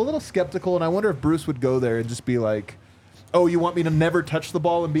know. I'm a little skeptical, and I wonder if Bruce would go there and just be like, oh, you want me to never touch the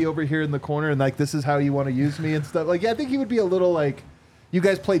ball and be over here in the corner, and like this is how you want to use me and stuff? Like, yeah, I think he would be a little like, you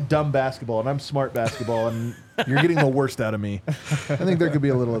guys play dumb basketball, and I'm smart basketball, and you're getting the worst out of me. I think there could be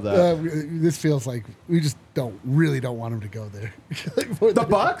a little of that. This feels like we just really don't want him to go there. The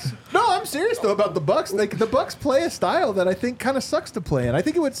Bucks? No, I'm serious though about the Bucks. Like the Bucks play a style that I think kind of sucks to play in. I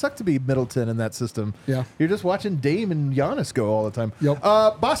think it would suck to be Middleton in that system. Yeah, you're just watching Dame and Giannis go all the time. Yep.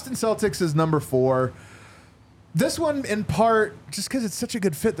 Boston Celtics is number 4. This one, in part, just because it's such a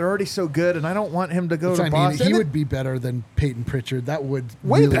good fit, they're already so good, and I don't want him to go to Boston. He would be better than Peyton Pritchard. That would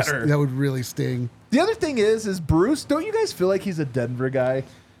way better. That would really sting. The other thing is Bruce. Don't you guys feel like he's a Denver guy?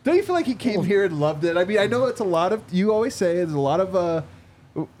 Don't you feel like he came here and loved it? I mean, I know it's a lot of. You always say there's a lot of.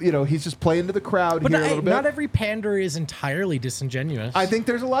 He's just playing to the crowd here a little bit. Not every pander is entirely disingenuous. I think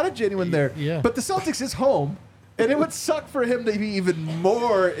there's a lot of genuine there. Yeah. But the Celtics is home. And it would suck for him to be even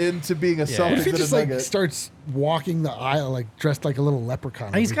more into being a Celtic If he than just a like Nugget. starts walking the aisle like dressed like a little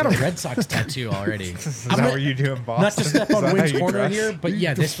leprechaun. He's every got a day. Red Sox tattoo already. Is I'm that not- what you do in Boston? Not to step Is on that how Wynn's you corner dress? here, but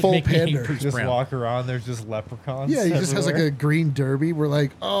yeah, The this full would make me hate pander. Bruce Just Brown. walk around. There's just leprechauns. Yeah, he just has like everywhere. a green derby. We're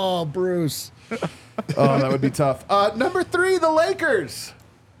like, oh, Bruce. Oh, that would be tough. Number 3, the Lakers.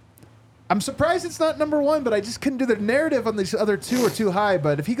 I'm surprised it's not number 1, but I just couldn't do the narrative on these other two are too high.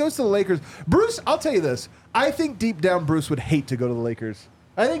 But if he goes to the Lakers, Bruce, I'll tell you this. I think deep down Bruce would hate to go to the Lakers.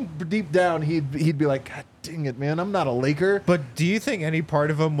 I think deep down he'd be like, God dang it, man, I'm not a Laker. But do you think any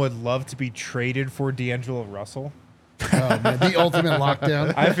part of him would love to be traded for D'Angelo Russell? Oh, man, the ultimate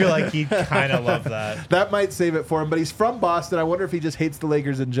lockdown. I feel like he'd kind of love that. That might save it for him, but he's from Boston. I wonder if he just hates the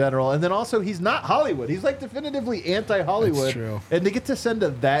Lakers in general. And then also, he's not Hollywood. He's like definitively anti-Hollywood. That's true. And to get to send to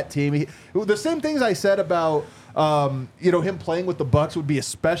that team, the same things I said about him playing with the Bucks would be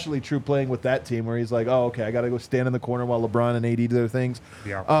especially true playing with that team, where he's like, oh, okay, I got to go stand in the corner while LeBron and AD do their things.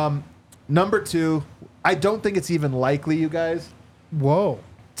 Yeah. Number 2, I don't think it's even likely, you guys. Whoa.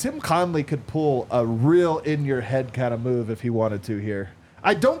 Tim Conley could pull a real in-your-head kind of move if he wanted to here.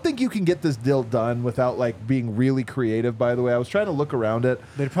 I don't think you can get this deal done without like being really creative. By the way, I was trying to look around it.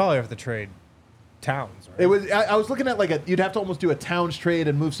 They'd probably have to trade Towns, right? It was I was looking at you'd have to almost do a Towns trade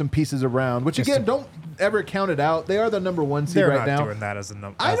and move some pieces around. Which again, don't ever count it out. They are the number 1 seed They're right not now. doing that as a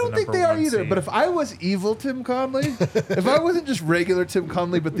number. I don't think they are either. But if I was evil Tim Conley, if I wasn't just regular Tim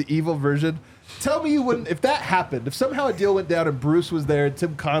Conley, but the evil version, tell me you wouldn't. If that happened, if somehow a deal went down and Bruce was there and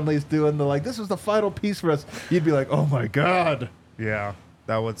Tim Conley's doing this was the final piece for us, you'd be like, oh my God. yeah,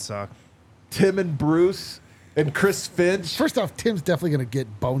 that would suck. Tim and Bruce and Chris Finch. First off, Tim's definitely going to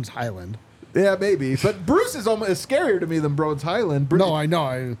get Bones Highland. Yeah, maybe. But Bruce is almost scarier to me than Bones Highland. No, I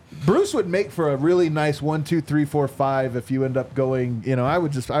know. Bruce would make for a really nice 1, 2, 3, 4, 5 if you end up going, I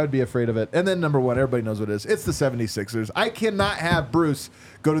would be afraid of it. And then number 1, everybody knows what it is. It's the 76ers. I cannot have Bruce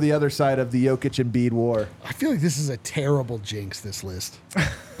go to the other side of the Jokic and Embiid war. I feel like this is a terrible jinx, this list.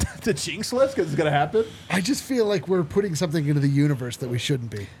 The jinx list because it's going to happen? I just feel like we're putting something into the universe that we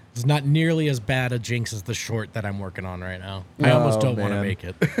shouldn't be. It's not nearly as bad a jinx as the short that I'm working on right now. I almost don't want to man. make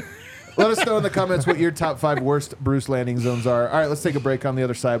it. Let us know in the comments what your top 5 worst Bruce landing zones are. All right, let's take a break. On the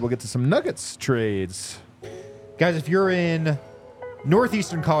other side, we'll get to some Nuggets trades. Guys, if you're in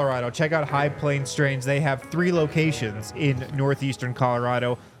northeastern Colorado, check out High Plains Strains. They have 3 locations in northeastern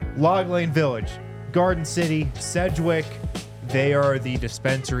Colorado: Log Lane Village, Garden City, Sedgwick. They are the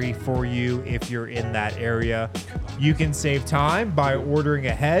dispensary for you if you're in that area. You can save time by ordering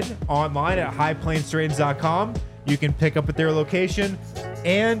ahead online at highplainstrains.com. You can pick up at their location,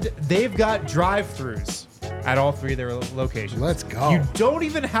 and they've got drive-thrus at all 3 of their locations. Let's go. You don't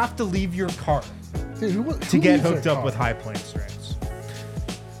even have to leave your car Dude, who to get leaves their hooked up car? with High Plains Strains.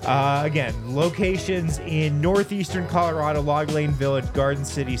 Again, locations in northeastern Colorado, Log Lane Village, Garden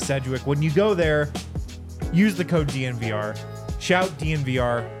City, Sedgwick. When you go there, use the code DNVR. Shout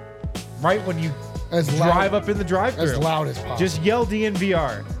DNVR right when you As loud- drive up in the drive-thru. as loud as possible. Just yell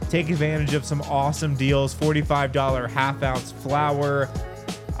DNVR. Take advantage of some awesome deals. $45 half-ounce flour.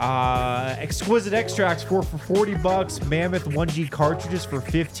 Exquisite extracts for $40. Mammoth 1G cartridges for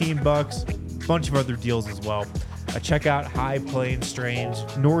 $15. Bunch of other deals as well. Check out High Plains Strains,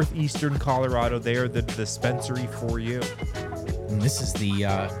 northeastern Colorado. They are the dispensary for you. And this is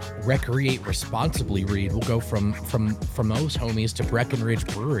the recreate responsibly read. We'll go from those homies to Breckenridge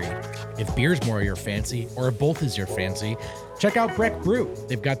Brewery. If beer's more your fancy, or if both is your fancy, check out Breck Brew.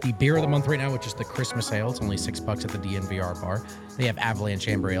 They've got the beer of the month right now, which is the Christmas Ale. It's only $6 at the DNVR bar. They have Avalanche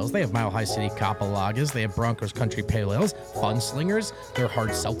Amber Ales. They have Mile High City Kappa Lagers. They have Broncos Country Pale Ales. Fun Slingers. They're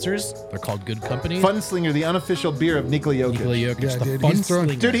hard seltzers. They're called Good Company. Funslinger, the unofficial beer of Nikola Jokic. Nikola Jokic, Yeah, the dude, Fun he's throwing-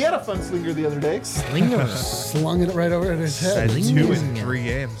 Slinger. Dude, he had a Funslinger the other day. Slinger. Slung it right over his head. And Sling. 2 in 3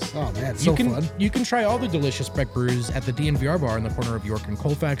 games. Oh, man, it's so fun. You can try all the delicious Breck brews at the DNVR bar in the corner of York and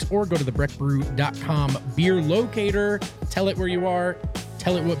Colfax, or go to the breckbrew.com beer locator. Tell it where you are.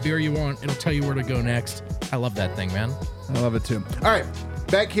 Tell it what beer you want. It'll tell you where to go next. I love that thing, man. I love it too. All right,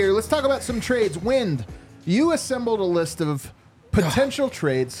 back here. Let's talk about some trades. Wind, you assembled a list of potential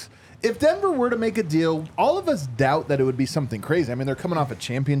trades. If Denver were to make a deal, all of us doubt that it would be something crazy. I mean, they're coming off a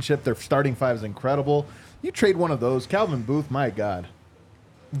championship. Their starting 5 is incredible. You trade one of those, Calvin Booth, my God.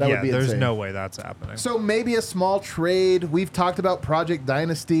 That would be there's insane. no way that's happening. So maybe a small trade. We've talked about Project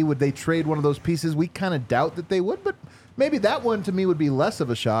Dynasty. Would they trade one of those pieces? We kind of doubt that they would, but maybe that one to me would be less of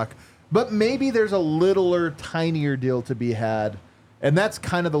a shock. But maybe there's a littler, tinier deal to be had. And that's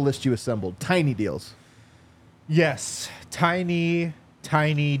kind of the list you assembled. Tiny deals. Yes, tiny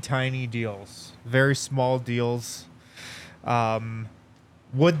deals. Very small deals.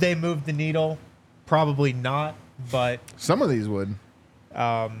 Would they move the needle? Probably not. but Some of these would.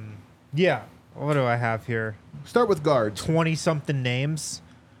 yeah. What do I have here? Start with guards. 20-something names.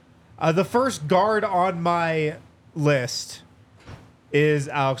 The first guard on my list is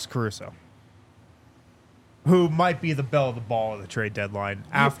Alex Caruso, who might be the belle of the ball of the trade deadline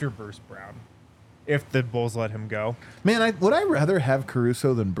after Bruce Brown, if the Bulls let him go. Man, would I rather have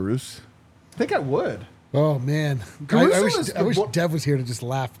Caruso than Bruce? I think I would. Oh man, Caruso I wish Dev was here to just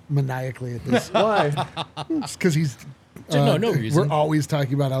laugh maniacally at this. Why? Because he's no reason. We're always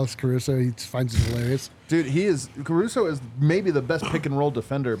talking about Alex Caruso. He finds it hilarious. Dude, Caruso is maybe the best pick and roll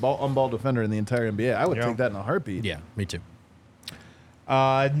defender, on-ball defender in the entire NBA. I would Yeah. take that in a heartbeat. Yeah, me too.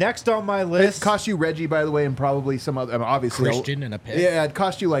 Next on my It list, cost you Reggie, by the way, and probably some other, obviously. Christian and a pick. Yeah, it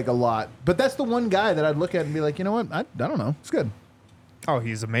cost you like a lot. But that's the one guy that I'd look at and be like, you know what? I don't know. It's good. oh,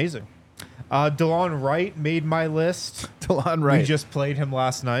 he's amazing. DeLon Wright made my list. DeLon We Wright. just played him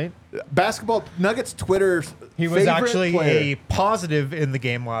last night. Basketball Nuggets Twitter. He was favorite actually player. a positive in the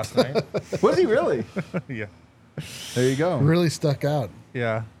game last night. Was he really? Yeah. There you go. Really stuck out.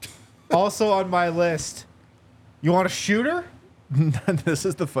 Yeah. Also on my list, you want a shooter? This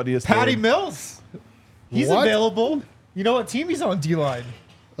is the funniest. Patty thing. Mills. He's What? available. You know what team he's on, D-line?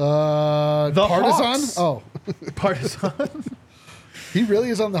 The Partisan. Hawks. Oh, Partisan. he really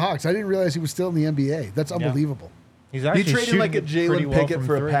is on the Hawks. I didn't realize he was still in the NBA. That's unbelievable. He's You actually traded like a shooting it pretty Jalen well Pickett from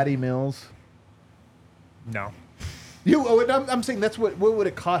for a three. Patty Mills. No. I'm saying that's what would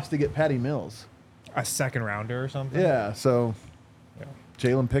it cost to get Patty Mills? A second rounder or something? Yeah, so Yeah.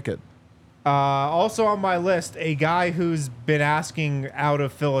 Jalen Pickett. Also on my list, a guy who's been asking out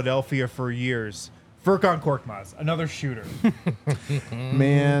of Philadelphia for years. Furkan Korkmaz, another shooter.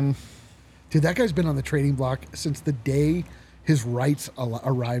 Man, Dude, that guy's been on the trading block since the day his rights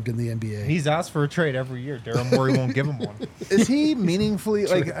arrived in the NBA. He's asked for a trade every year. Daryl Morey won't give him one. is he meaningfully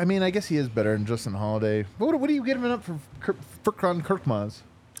like? I mean, I guess he is better than Justin Holiday. What are you giving up for Furkan Korkmaz?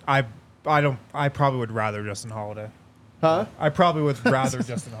 I probably would rather Justin Holiday. Huh? I probably would rather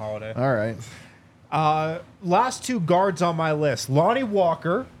Justin Holiday. All right. Last two guards on my list: Lonnie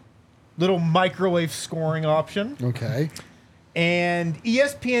Walker, little microwave scoring option, Okay. and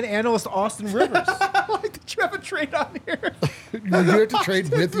ESPN analyst Austin Rivers. Did you have a trade on here? You have to trade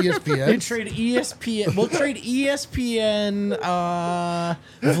with We ESPN. trade ESPN. We'll trade ESPN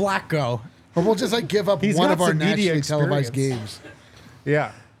Vlaco. Or we'll just like give up He's one got of our some media nationally televised experience. games.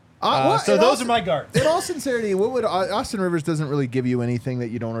 Yeah. Well, So in those all- are my guards. In all sincerity, what would Austin Rivers doesn't really give you anything that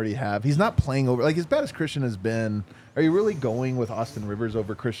you don't already have. He's not playing over like as bad as Christian has been. Are you really going with Austin Rivers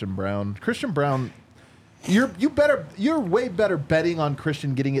over Christian Brown? Christian Brown, you're way better betting on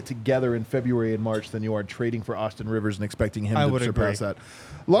Christian getting it together in February and March than you are trading for Austin Rivers and expecting him I to would surpass agree. that.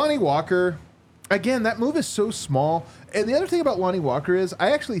 Lonnie Walker. Again, that move is so small. And the other thing about Lonnie Walker is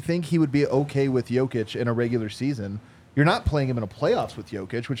I actually think he would be okay with Jokic in a regular season. You're not playing him in a playoffs with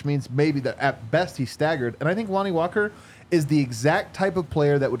Jokic, which means maybe that at best he's staggered. And I think Lonnie Walker is the exact type of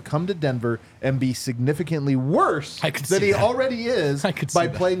player that would come to Denver and be significantly worse I could than see he that. already is I could by see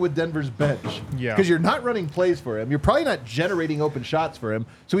that. playing with Denver's bench. Yeah. Because you're not running plays for him. You're probably not generating open shots for him.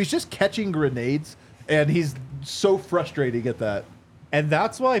 So he's just catching grenades, and he's so frustrating at that. And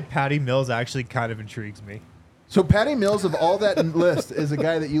that's why Patty Mills actually kind of intrigues me. So Patty Mills of all that list is a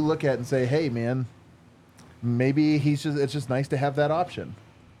guy that you look at and say, hey, man, maybe it's just nice to have that option.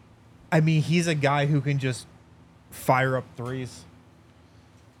 I mean, he's a guy who can just fire up threes.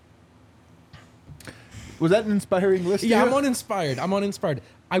 Was that an inspiring list? Yeah, to I'm you? uninspired.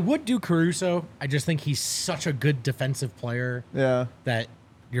 I would do Caruso. I just think he's such a good defensive player Yeah. that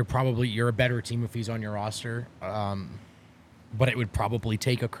you're a better team if he's on your roster. But it would probably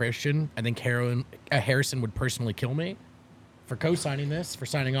take a Christian. I think Harrison would personally kill me for co-signing this, for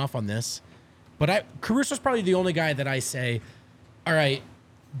signing off on this. But Caruso's probably the only guy that I say, all right,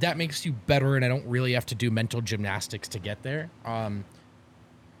 that makes you better, and I don't really have to do mental gymnastics to get there.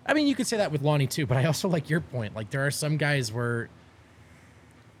 I mean, you could say that with Lonnie too, but I also like your point. Like, there are some guys where,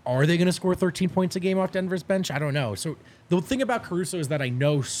 are they going to score 13 points a game off Denver's bench? I don't know. So the thing about Caruso is that I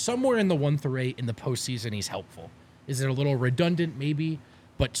know somewhere in the 1 through 8 in the postseason, he's helpful. Is it a little redundant? Maybe.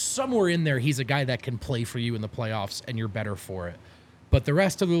 But somewhere in there, he's a guy that can play for you in the playoffs, and you're better for it. But the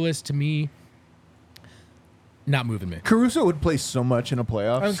rest of the list, to me, not moving me. Caruso would play so much in a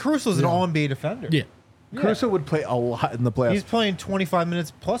playoffs. I mean, Caruso's an all-NBA defender. Yeah. Caruso would play a lot in the playoffs. He's playing 25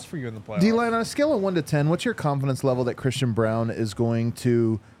 minutes plus for you in the playoffs. D-line, on a scale of 1 to 10, what's your confidence level that Christian Brown is going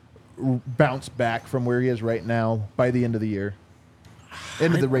to bounce back from where he is right now by the end of the year?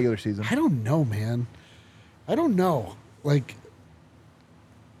 End of the regular season. I don't know, man. I don't know. Like,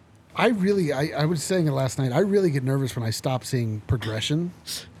 I was saying it last night. I really get nervous when I stop seeing progression.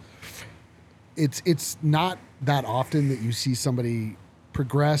 it's not that often that you see somebody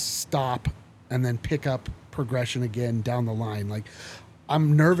progress, stop, and then pick up progression again down the line. Like,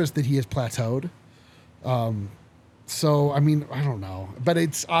 I'm nervous that he has plateaued. So, I mean, I don't know. But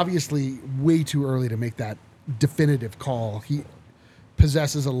it's obviously way too early to make that definitive call. He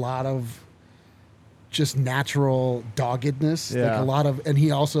possesses a lot of just natural doggedness. Yeah. Like a lot of, and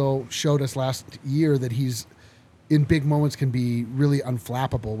he also showed us last year that he's in big moments can be really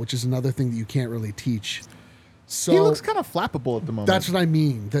unflappable, which is another thing that you can't really teach. So He looks kind of flappable at the moment. that's what I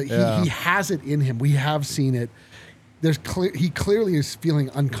mean. That he has it in him. We have seen it. He clearly is feeling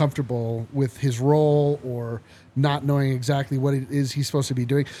uncomfortable with his role or not knowing exactly what it is he's supposed to be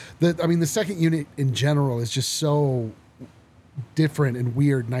doing. The second unit in general is just so different and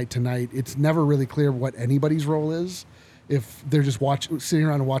weird night to night. It's never really clear what anybody's role is. If they're just sitting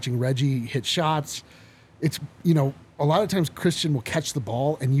around and watching Reggie hit shots, it's, a lot of times Christian will catch the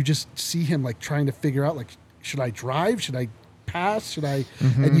ball and you just see him like trying to figure out, like, should I drive? Should I pass? Should I?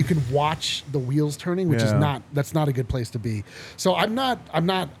 And you can watch the wheels turning, which is that's not a good place to be. So I'm not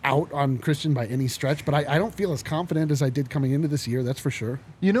out on Christian by any stretch, but I don't feel as confident as I did coming into this year. That's for sure.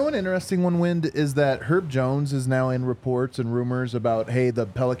 You know, an interesting one, Wind, is that Herb Jones is now in reports and rumors about, hey, the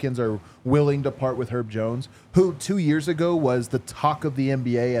Pelicans are willing to part with Herb Jones, who 2 years ago was the talk of the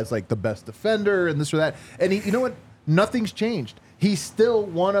NBA as like the best defender and this or that. And you know what? Nothing's changed. He's still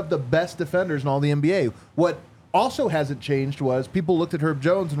one of the best defenders in all the NBA. What also hasn't changed was people looked at Herb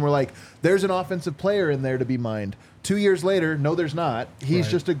Jones and were like, there's an offensive player in there to be mined. 2 years later, no, there's not. He's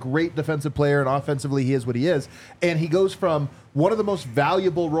just a great defensive player, and offensively, he is what he is. And he goes from one of the most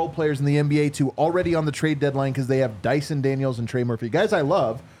valuable role players in the NBA to already on the trade deadline because they have Dyson Daniels and Trey Murphy. Guys I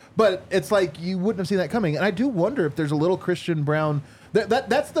love, but it's like you wouldn't have seen that coming. And I do wonder if there's a little Christian Brown.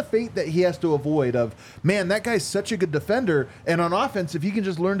 That's the fate that he has to avoid of, man, that guy's such a good defender, and on offense, if he can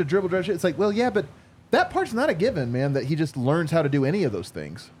just learn to dribble, it's like, well, yeah, but that part's not a given, man, that he just learns how to do any of those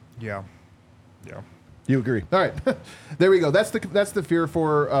things. Yeah. You agree? All right. There we go. That's the fear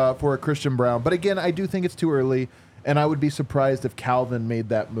for a Christian Brown. But again, I do think it's too early, and I would be surprised if Calvin made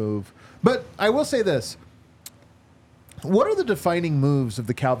that move. But I will say this. What are the defining moves of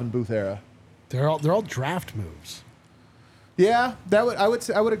the Calvin Booth era? They're all draft moves. Yeah,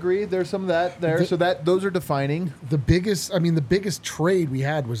 I would agree. There's some of that there. Those are defining. The biggest trade we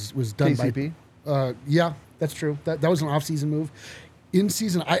had was done KCP. by yeah, that's true. That was an off-season move. In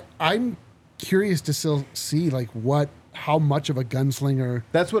season, I'm curious to still see like how much of a gunslinger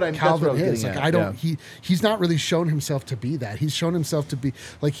Calvin is. Like I don't he's not really shown himself to be that. He's shown himself to be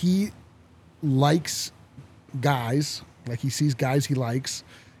like he likes guys, like he sees guys he likes.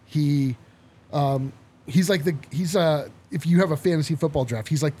 He's if you have a fantasy football draft,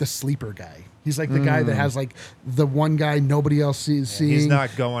 he's like the sleeper guy. He's like the guy that has like the one guy nobody else is seeing. He's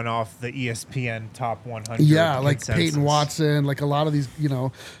not going off the ESPN top 100. Yeah, like consensus. Peyton Watson, like a lot of these,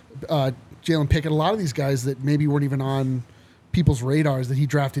 Jalen Pickett, a lot of these guys that maybe weren't even on people's radars that he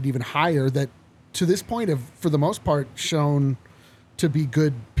drafted even higher that to this point have, for the most part, shown to be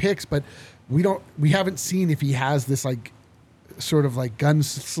good picks. But we haven't seen if he has this like sort of like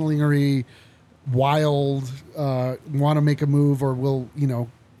gunslingery, wild, want to make a move or will,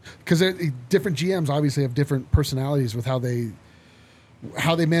 because different GMs obviously have different personalities with how they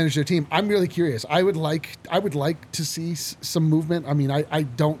manage their team. I'm really curious. I would like to see some movement. I mean, I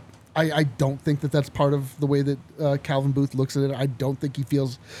don't think that that's part of the way that Calvin Booth looks at it. I don't think he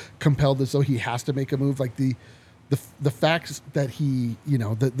feels compelled as though he has to make a move. Like the facts that he,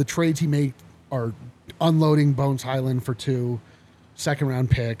 the trades he made are unloading Bones Highland for 2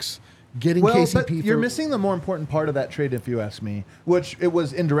 second-round picks. Getting KCP but you're missing the more important part of that trade, if you ask me, which it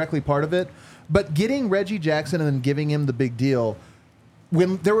was indirectly part of it. But getting Reggie Jackson and then giving him the big deal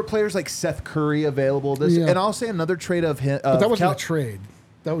when there were players like Seth Curry available. And I'll say another trade of him. But that wasn't a trade.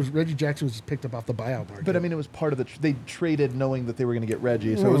 That was Reggie Jackson was just picked up off the buyout market. But I mean, it was part of they traded knowing that they were going to get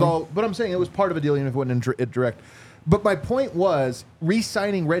Reggie. So it was all. But I'm saying it was part of a deal, even if it wasn't direct. But my point was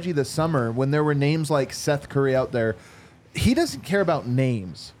re-signing Reggie this summer when there were names like Seth Curry out there. He doesn't care about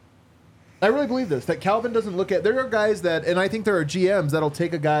names. I really believe this, that Calvin doesn't look at... There are guys that... And I think there are GMs that'll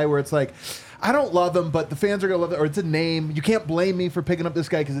take a guy where it's like, I don't love him, but the fans are going to love it. Or it's a name. You can't blame me for picking up this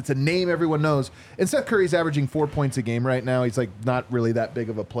guy because it's a name everyone knows. And Seth Curry's averaging 4 points a game right now. He's like not really that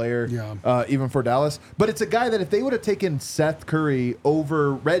big of a player, even for Dallas. But it's a guy that if they would have taken Seth Curry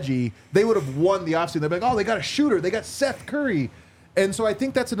over Reggie, they would have won the offseason. They'd be like, oh, they got a shooter. They got Seth Curry. And so I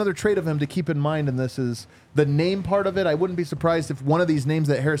think that's another trait of him to keep in mind, and this is the name part of it. I wouldn't be surprised if one of these names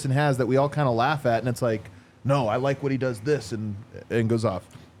that Harrison has that we all kind of laugh at, and it's like, no, I like what he does this, and goes off.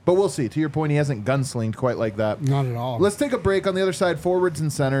 But we'll see. To your point, he hasn't gunslinged quite like that. Not at all. Let's take a break. On the other side, forwards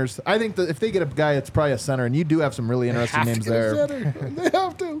and centers. I think that if they get a guy, it's probably a center, and you do have some really interesting names there. They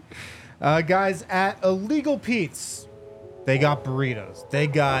have to. Guys, at Illegal Pete's, they got burritos. They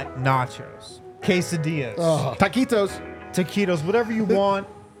got nachos, quesadillas, Taquitos. taquitos, whatever you want.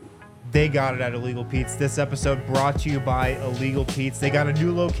 They got it at Illegal Pete's. This episode brought to you by Illegal Pete's. They got a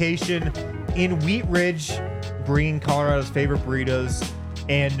new location in Wheat Ridge, bringing Colorado's favorite burritos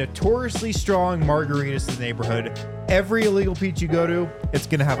and notoriously strong margaritas to the neighborhood. Every Illegal Pete's you go to, it's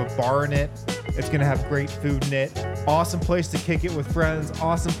going to have a bar in it. It's going to have great food in it. Awesome place to kick it with friends.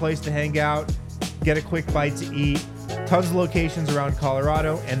 Awesome place to hang out, get a quick bite to eat. Tons of locations around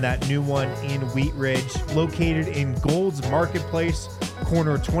Colorado, and that new one in Wheat Ridge, located in Gold's Marketplace,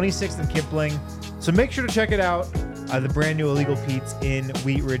 corner of 26th and Kipling. So make sure to check it out. The brand new Illegal Pete's in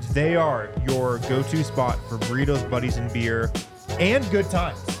Wheat Ridge. They are your go-to spot for burritos, buddies, and beer, and good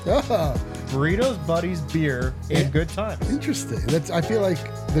times. Burritos, buddies, beer, and good times. Interesting. I feel like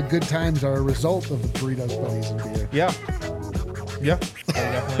the good times are a result of the burritos, buddies, and beer. Yeah. Yeah, they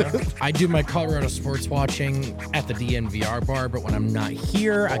definitely are. I do my Colorado sports watching at the DNVR bar, but when I'm not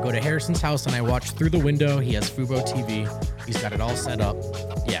here, I go to Harrison's house and I watch through the window. He has Fubo TV. He's got it all set up.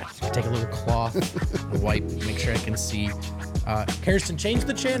 Yeah, take a little cloth, a wipe, make sure I can see. Harrison, change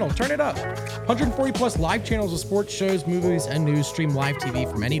the channel. Turn it up. 140 plus live channels of sports shows, movies, and news. Stream live TV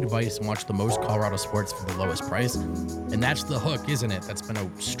from any device and watch the most Colorado sports for the lowest price. And that's the hook, isn't it? That's been a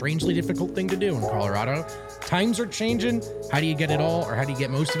strangely difficult thing to do in Colorado. Times are changing. How do you get it all, or how do you get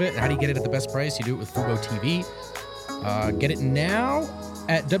most of it? And how do you get it at the best price? You do it with Fubo TV. Get it now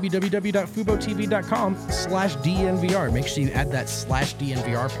at www.fubotv.com/DNVR. Make sure you add that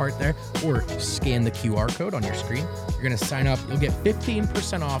 /DNVR part there, or scan the QR code on your screen. You're going to sign up. You'll get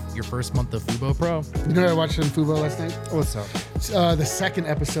 15% off your first month of Fubo Pro. You know what I watched on Fubo last night? What's up? The second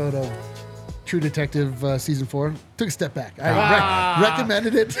episode of True Detective season 4. Took a step back. I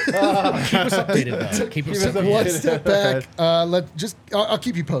recommended it. Keep us updated, though. Keep us updated. One step back. I'll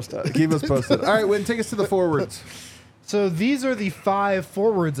keep you posted. Keep us posted. All right, Wynn, take us to the forwards. So these are the 5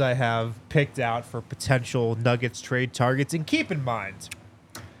 forwards I have picked out for potential Nuggets trade targets. And keep in mind,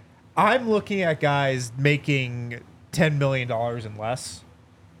 I'm looking at guys making $10 million and less.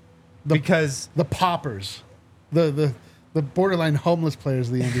 Because the poppers, the borderline homeless players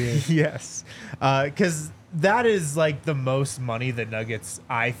of the NBA. yes, because that is like the most money the Nuggets,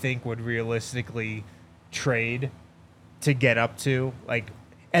 I think, would realistically trade to get up to.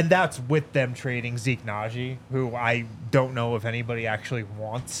 And that's with them trading Zeke Naji, who I don't know if anybody actually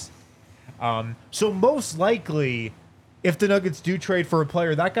wants. So most likely, if the Nuggets do trade for a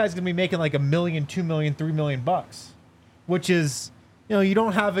player, that guy's gonna be making like $1 million, $2 million, $3 million, which is, you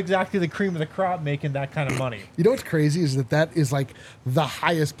don't have exactly the cream of the crop making that kind of money. You know what's crazy is that is like the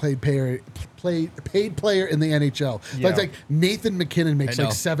highest paid player in the NHL. Yeah. It's like Nathan McKinnon makes like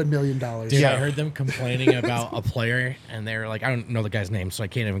 $7 million. Dude, Yeah. I heard them complaining about a player, and they were like, I don't know the guy's name, so I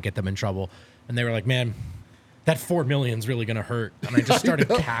can't even get them in trouble. And they were like, man, that $4 million's really gonna hurt. And I just started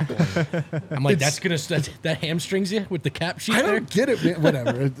cackling. I'm like, that hamstrings you with the cap sheet I there? don't get it, man.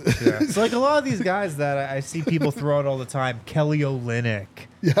 Whatever. It's like a lot of these guys that I see people throw out all the time. Kelly Olynyk.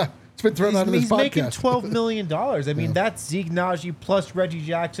 Yeah. It's been thrown out of this He's podcast. making $12 million. I mean, that's Zeke Naji plus Reggie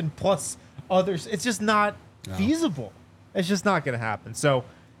Jackson plus others. It's just not feasible. It's just not going to happen. So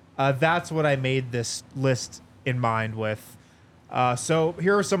that's what I made this list in mind with. So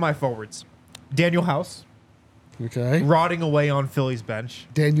here are some of my forwards. Daniel House, Okay. rotting away on Philly's bench.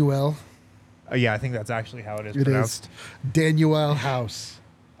 Daniel. Yeah, I think that's actually how it is It pronounced. is. Daniel House.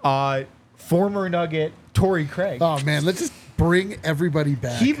 Former Nugget, Torrey Craig. Oh, man. Let's just bring everybody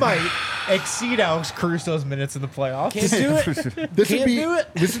back. He might exceed Alex Caruso's minutes in the playoffs. Can't do it. This would do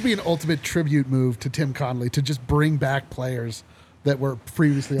it. This would be an ultimate tribute move to Tim Connolly to just bring back players that were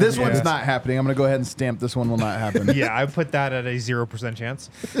previously on This the one's Nuggets. not happening. I'm going to go ahead and stamp this one will not happen. Yeah, I put that at a 0%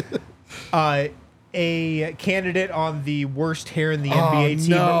 chance. A candidate on the worst hair in the NBA team,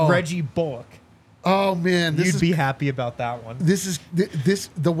 no. Reggie Bullock. Oh, man. You'd be happy about that one.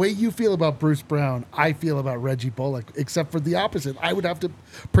 The way you feel about Bruce Brown, I feel about Reggie Bullock, except for the opposite. I would have to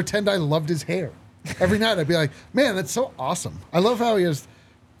pretend I loved his hair. Every night I'd be like, man, that's so awesome. I love how he has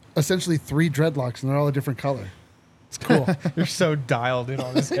essentially 3 dreadlocks and they're all a different color. It's cool. You're so dialed in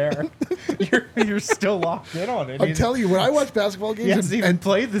on his hair. You're still locked in on it. I'm telling you, when I watch basketball games He hasn't even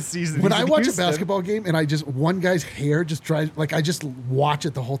played this season. when He's I in watch Houston. a basketball game and one guy's hair just drives, like I just watch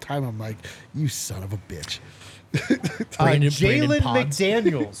it the whole time. I'm like, you son of a bitch. Brandon Jalen Pods.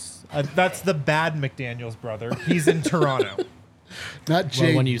 McDaniels. That's the bad McDaniels brother. He's in Toronto. Not Jay.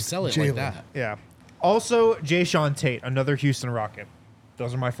 Well, when you sell it like Jalen. that. Yeah. Also, Jay Sean Tate, another Houston Rocket.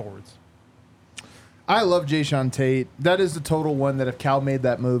 Those are my forwards. I love Jayshawn Tate. That is the total one that if Cal made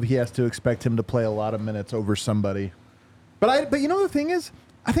that move, he has to expect him to play a lot of minutes over somebody. But you know the thing is,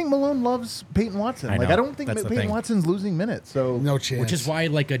 I think Malone loves Peyton Watson. I I know. don't think That's the Peyton thing. Watson's losing minutes. So No chance. Which is why,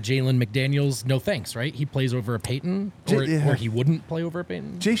 like a Jalen McDaniels, no thanks, right? He plays over a Peyton, or he wouldn't play over a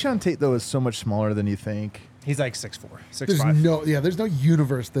Peyton. Jayshawn Tate though is so much smaller than you think. He's like 6'4", there's 6'5". there's no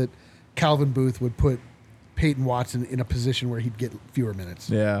universe that Calvin Booth would put Peyton Watson in a position where he'd get fewer minutes.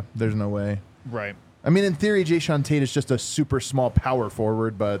 Yeah, there's no way. Right. I mean, in theory, Jayshawn Tate is just a super small power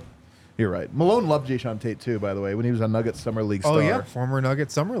forward, but you're right. Malone loved Jayshawn Tate too, by the way, when he was on Nuggets Summer League star. Oh, yeah. Former Nugget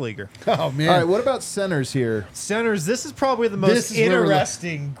Summer Leaguer. Oh man! All right, what about centers here? Centers, this is probably the This most is where we're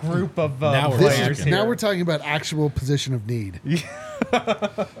interesting group of Now we're players talking. here. Now we're talking about actual position of need.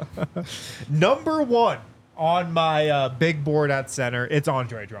 Number one on my big board at center, it's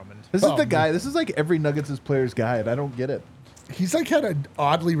Andre Drummond. This is Oh, the guy. This is like every Nuggets' player's guide. I don't get it. He's like had an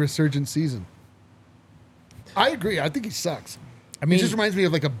oddly resurgent season. I agree. I think he sucks. I mean, He just reminds me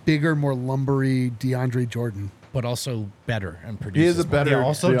of like a bigger, more lumbery DeAndre Jordan. but also better and He produces. is a better. Yeah,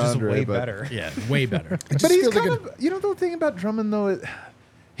 also just DeAndre, way but- better. Yeah, way better. It just But he's feels like kind a- of, you know, the thing about Drummond though,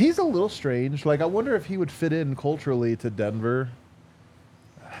 he's a little strange. Like, I wonder if he would fit in culturally to Denver.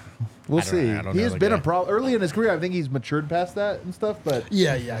 We'll I don't see. know. I don't He know has the been a guy. problem early in his career. I think he's matured past that and stuff. But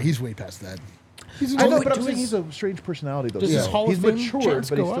yeah, he's way past that. He's I know, wait, but I'm do saying his- he's a strange personality though. does still. his Hall he's of Fame matured, chance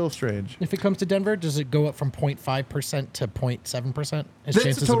but he's go still up? strange. If it comes to Denver, does it go up from 0.5% to 0.7%? His That's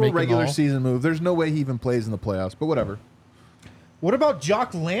chances a of total making regular all? season move. There's no way he even plays in the playoffs. But whatever. What about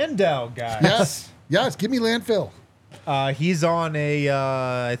Jock Landau, guys? Yes. Give me landfill. He's on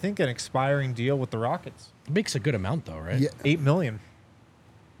I think an expiring deal with the Rockets. It makes a good amount though, right? Yeah. $8 million.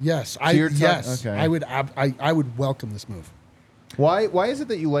 Yes, you're yes. okay. I would. I would welcome this move. Why is it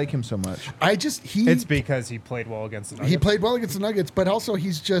that you like him so much? It's because he played well against the Nuggets. he played well against the Nuggets, but also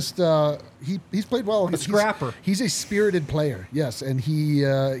he's just he's played well. He's scrapper. He's a spirited player. Yes, and he's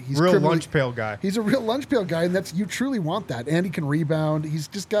Real criminally- lunch pail guy. He's a real lunch pail guy, and that's you truly want that. And he can rebound. He's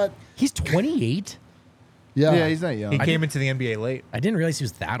just got He's 28. Yeah, he's not young. He came into the NBA late. I didn't realize he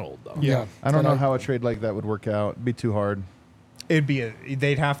was that old though. yeah. I don't But know how a trade like that would work out. It'd be too hard.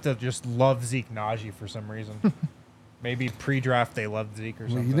 They'd have to just love Zeke Naji for some reason. Maybe pre-draft they loved Zeke or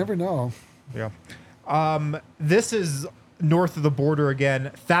Well, something. you never know. Yeah. This is north of the border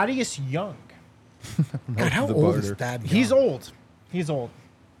again. Thaddeus Young. God, how the old border. is Thad? He's Young? old. He's old.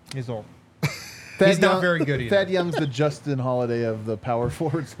 Thad He's not Young- very good either. Thad Young's the Justin Holiday of the power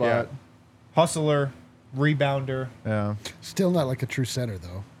forward spot. Hustler, rebounder. Yeah. Still not like a true center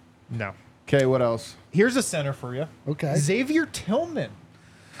though. No. Okay, what else? Here's a center for you. Okay. Xavier Tillman.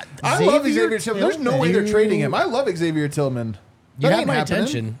 I love Xavier Tillman. There's no way they're Dude. trading him. I love Xavier Tillman. You That have ain't my happening.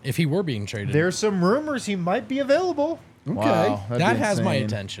 attention if he were being traded. There's some rumors he might be available. Okay. Wow, that'd that be has my insane.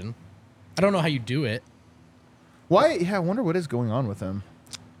 attention. I don't know how you do it. Why? Yeah, I wonder what is going on with him.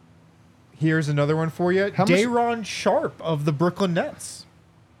 Here's another one for you. How much- Day'Ron Sharp of the Brooklyn Nets.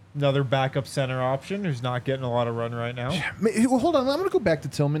 Another backup center option who's not getting a lot of run right now. Well, hold on. I'm going to go back to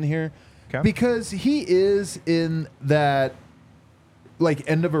Tillman here. Okay. Because he is in that like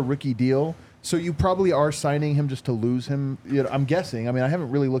end of a rookie deal. So you probably are signing him just to lose him. You know, I'm guessing. I mean, I haven't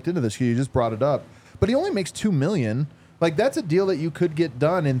really looked into this. You just brought it up. But he only makes $2 million. Like, that's a deal that you could get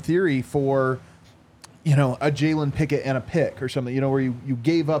done in theory for, you know, a Jalen Pickett and a pick or something, you know, where you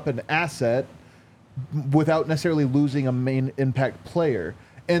gave up an asset without necessarily losing a main impact player.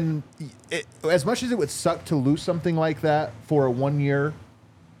 And as much as it would suck to lose something like that for a 1 year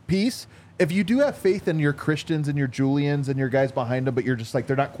piece, if you do have faith in your Christians and your Julians and your guys behind them, but you're just like,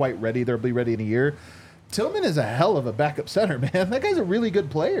 they're not quite ready, they'll be ready in a year. Tillman is a hell of a backup center, man. That guy's a really good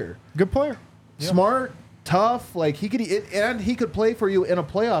player. Good player. Smart, tough, like he could play for you in a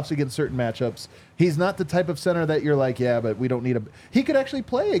playoffs against certain matchups. He's not the type of center that you're like, yeah, but we don't need a. He could actually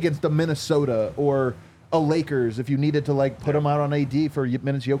play against a Minnesota or a Lakers if you needed to like put him out on AD for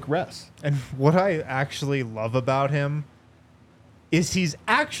minutes yoke rest. And what I actually love about him is he's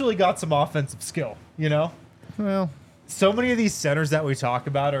actually got some offensive skill, you know? Well, So many of these centers that we talk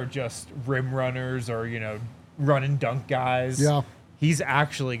about are just rim runners or, you know, run and dunk guys. Yeah. He's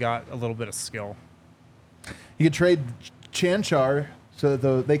actually got a little bit of skill. you could trade Chanchar so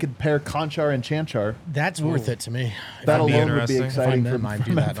that they could pair Conchar and Chanchar. That's worth it to me. That That'd be alone would be interesting. If I exciting met for, him, I'd for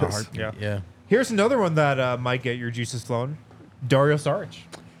do that in a Memphis. heartbeat. Yeah. Here's another one that might get your juices flowing. Dario Saric.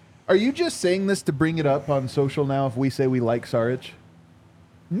 Are you just saying this to bring it up on social now if we say we like Saric?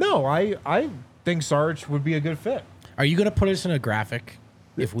 No, I think Saric would be a good fit. Are you going to put us in a graphic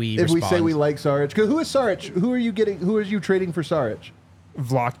if we If we respond? say we like Saric? 'Cause who is Saric? Who are you getting? Who are you trading for Saric?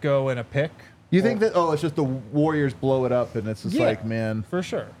 Vlatko and a pick. You think that, it's just the Warriors blow it up and it's just like, man. For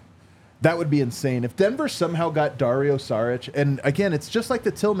sure. That would be insane. If Denver somehow got Dario Saric, and again, it's just like the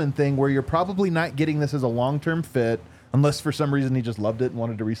Tillman thing where you're probably not getting this as a long-term fit, unless for some reason he just loved it and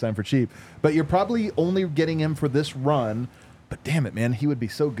wanted to re-sign for cheap. But you're probably only getting him for this run. But damn it, man, he would be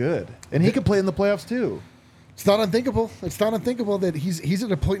so good. And he could play in the playoffs too. It's not unthinkable. It's not unthinkable that he's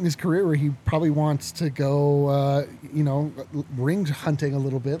at a point in his career where he probably wants to go, ring hunting a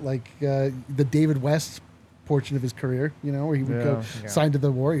little bit, like the David West portion of his career, where he would go sign to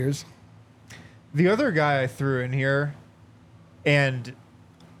the Warriors. The other guy I threw in here, and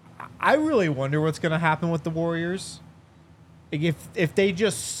I really wonder what's going to happen with the Warriors. Like if they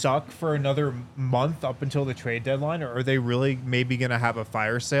just suck for another month up until the trade deadline, or are they really maybe going to have a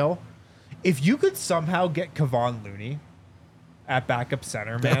fire sale? If you could somehow get Kevon Looney at backup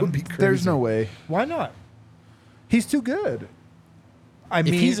center, man, That would be crazy. There's no way. why not? He's too good. I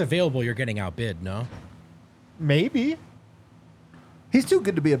mean, If he's available, you're getting outbid, no? maybe. He's too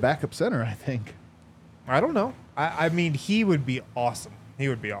good to be a backup center, I think. I don't know. I mean, he would be awesome. He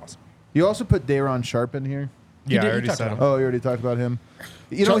would be awesome. You also put Day'Ron Sharp in here. Yeah, did- I he already talked said about him. Oh, you already talked about him.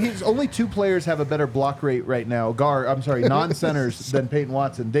 He's only two players have a better block rate right now. Non-centers than Peyton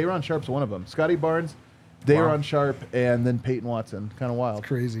Watson. Day'Ron Sharp's one of them. Scotty Barnes, Day'Ron Sharp, and then Peyton Watson. Kind of wild.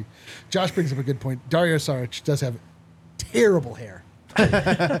 Crazy. Josh brings up a good point. Dario Saric does have terrible hair.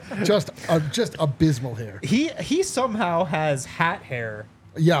 just abysmal hair. He somehow has hat hair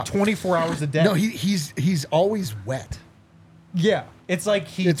Yeah. 24 hours a day. No, he's always wet. Yeah. It's like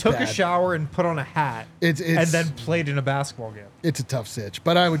he It's took bad. a shower and put on a hat It's and then played in a basketball game. it's a tough sitch,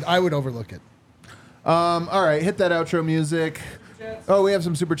 but I would overlook it. All right, hit that outro music. Oh, we have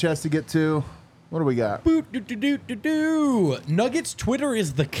some super chats to get to. What do we got? Boot, do, do, do, do, do. Nuggets Twitter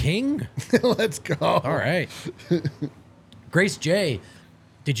is the king? Let's go. All right. Grace J.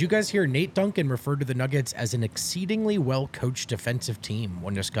 Did you guys hear Nate Duncan refer to the Nuggets as an exceedingly well-coached defensive team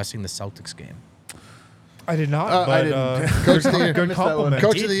when discussing the Celtics game? I did not. I didn't. Coach of the year. Good compliment.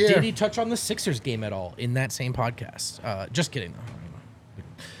 Coach of the year. Did he touch on the Sixers game at all in that same podcast? Just kidding.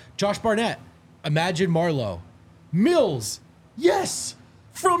 Josh Barnett. Imagine Marlowe. Mills. Yes.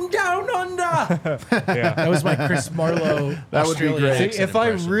 From down under. Yeah. That was my Chris Marlowe. That would be Australian great. accent If I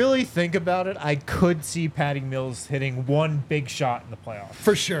impression. really think about it, I could see Patty Mills hitting one big shot in the playoffs.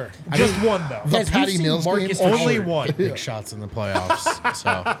 For sure. Just one, though. The Guys, we've Patty seen Mills Marcus game? Only Howard one. hit big shots in the playoffs.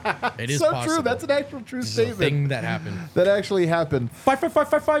 So it is So possible. true. That's an actual true This is a statement. thing that happened. That actually happened.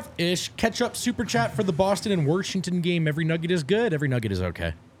 55555-ish. Catch up super chat for the Boston and Washington game. Every nugget is good. Every nugget is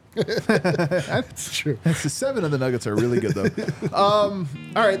okay. That's true. The 7 of the Nuggets are really good, though. All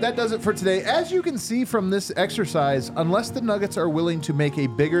right, that does it for today. As you can see from this exercise, unless the Nuggets are willing to make a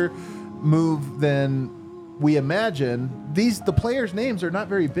bigger move than we imagine, the players' names are not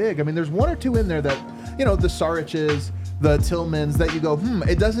very big. I mean, there's one or two in there that, the Saric's, the Tillmans, that you go,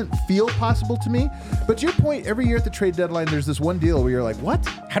 it doesn't feel possible to me. But to your point, every year at the trade deadline, there's this one deal where you're like, what?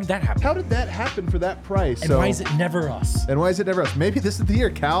 How did that happen? How did that happen for that price? And why is it never us? And why is it never us? Maybe this is the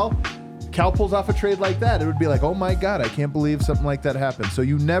year Cal pulls off a trade like that. It would be like, oh my God, I can't believe something like that happened. So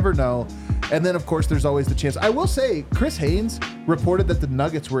you never know. And then, of course, there's always the chance. I will say, Chris Haynes reported that the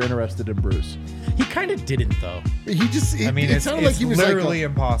Nuggets were interested in Bruce. He kind of didn't, though. It sounded like he was literally like,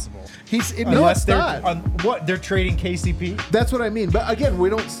 impossible. No, it's they're not. they're trading KCP. That's what I mean. But again,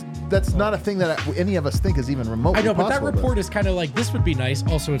 that's not a thing that any of us think is even remotely I know, but that possible, report is kind of like, this would be nice.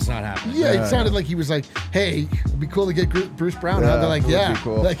 Also, it's not happening. yeah, it sounded like he was like, hey, it'd be cool to get Bruce Brown. Yeah, They're like, it would yeah. be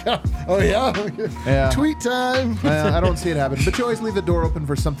cool. Like, oh, yeah. Yeah. Tweet time. I don't see it happen. But you always leave the door open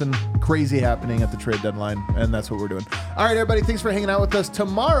for something crazy happening at the trade deadline, and that's what we're doing. All right, everybody, thanks for hanging out with us.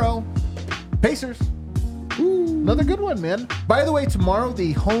 Tomorrow, Pacers. Ooh, another good one, man. By the way, tomorrow,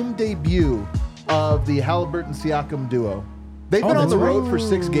 the home debut of the Halliburton-Siakam duo. They've been on the road for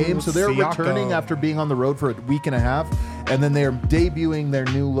 6 games, so they're Siakam. returning after being on the road for a week and a half, and then they're debuting their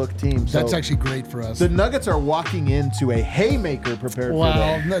new look team. So That's actually great for us. the Nuggets are walking into a haymaker prepared for Wow,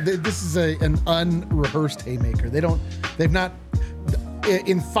 them. no, this is an unrehearsed haymaker. They've not.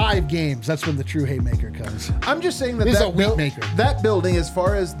 In 5 games, that's when the true haymaker comes. I'm just saying that This is a that, wheat maker. that building, as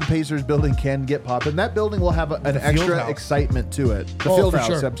far as the Pacers building can get popping, that building will have an extra Fieldhouse. excitement to it. The Oh, field for house.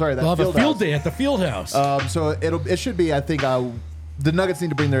 sure. I'm sorry, that They'll have a field field house. day at the field house. So it should be. I think the Nuggets need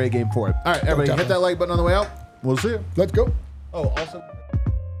to bring their A game for it. All right, everybody, hit definitely. that like button on the way out. We'll see you. Let's go. Oh, also.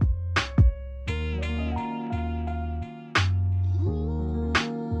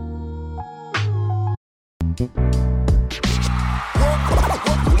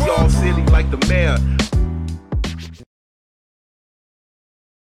 We all silly like the mayor.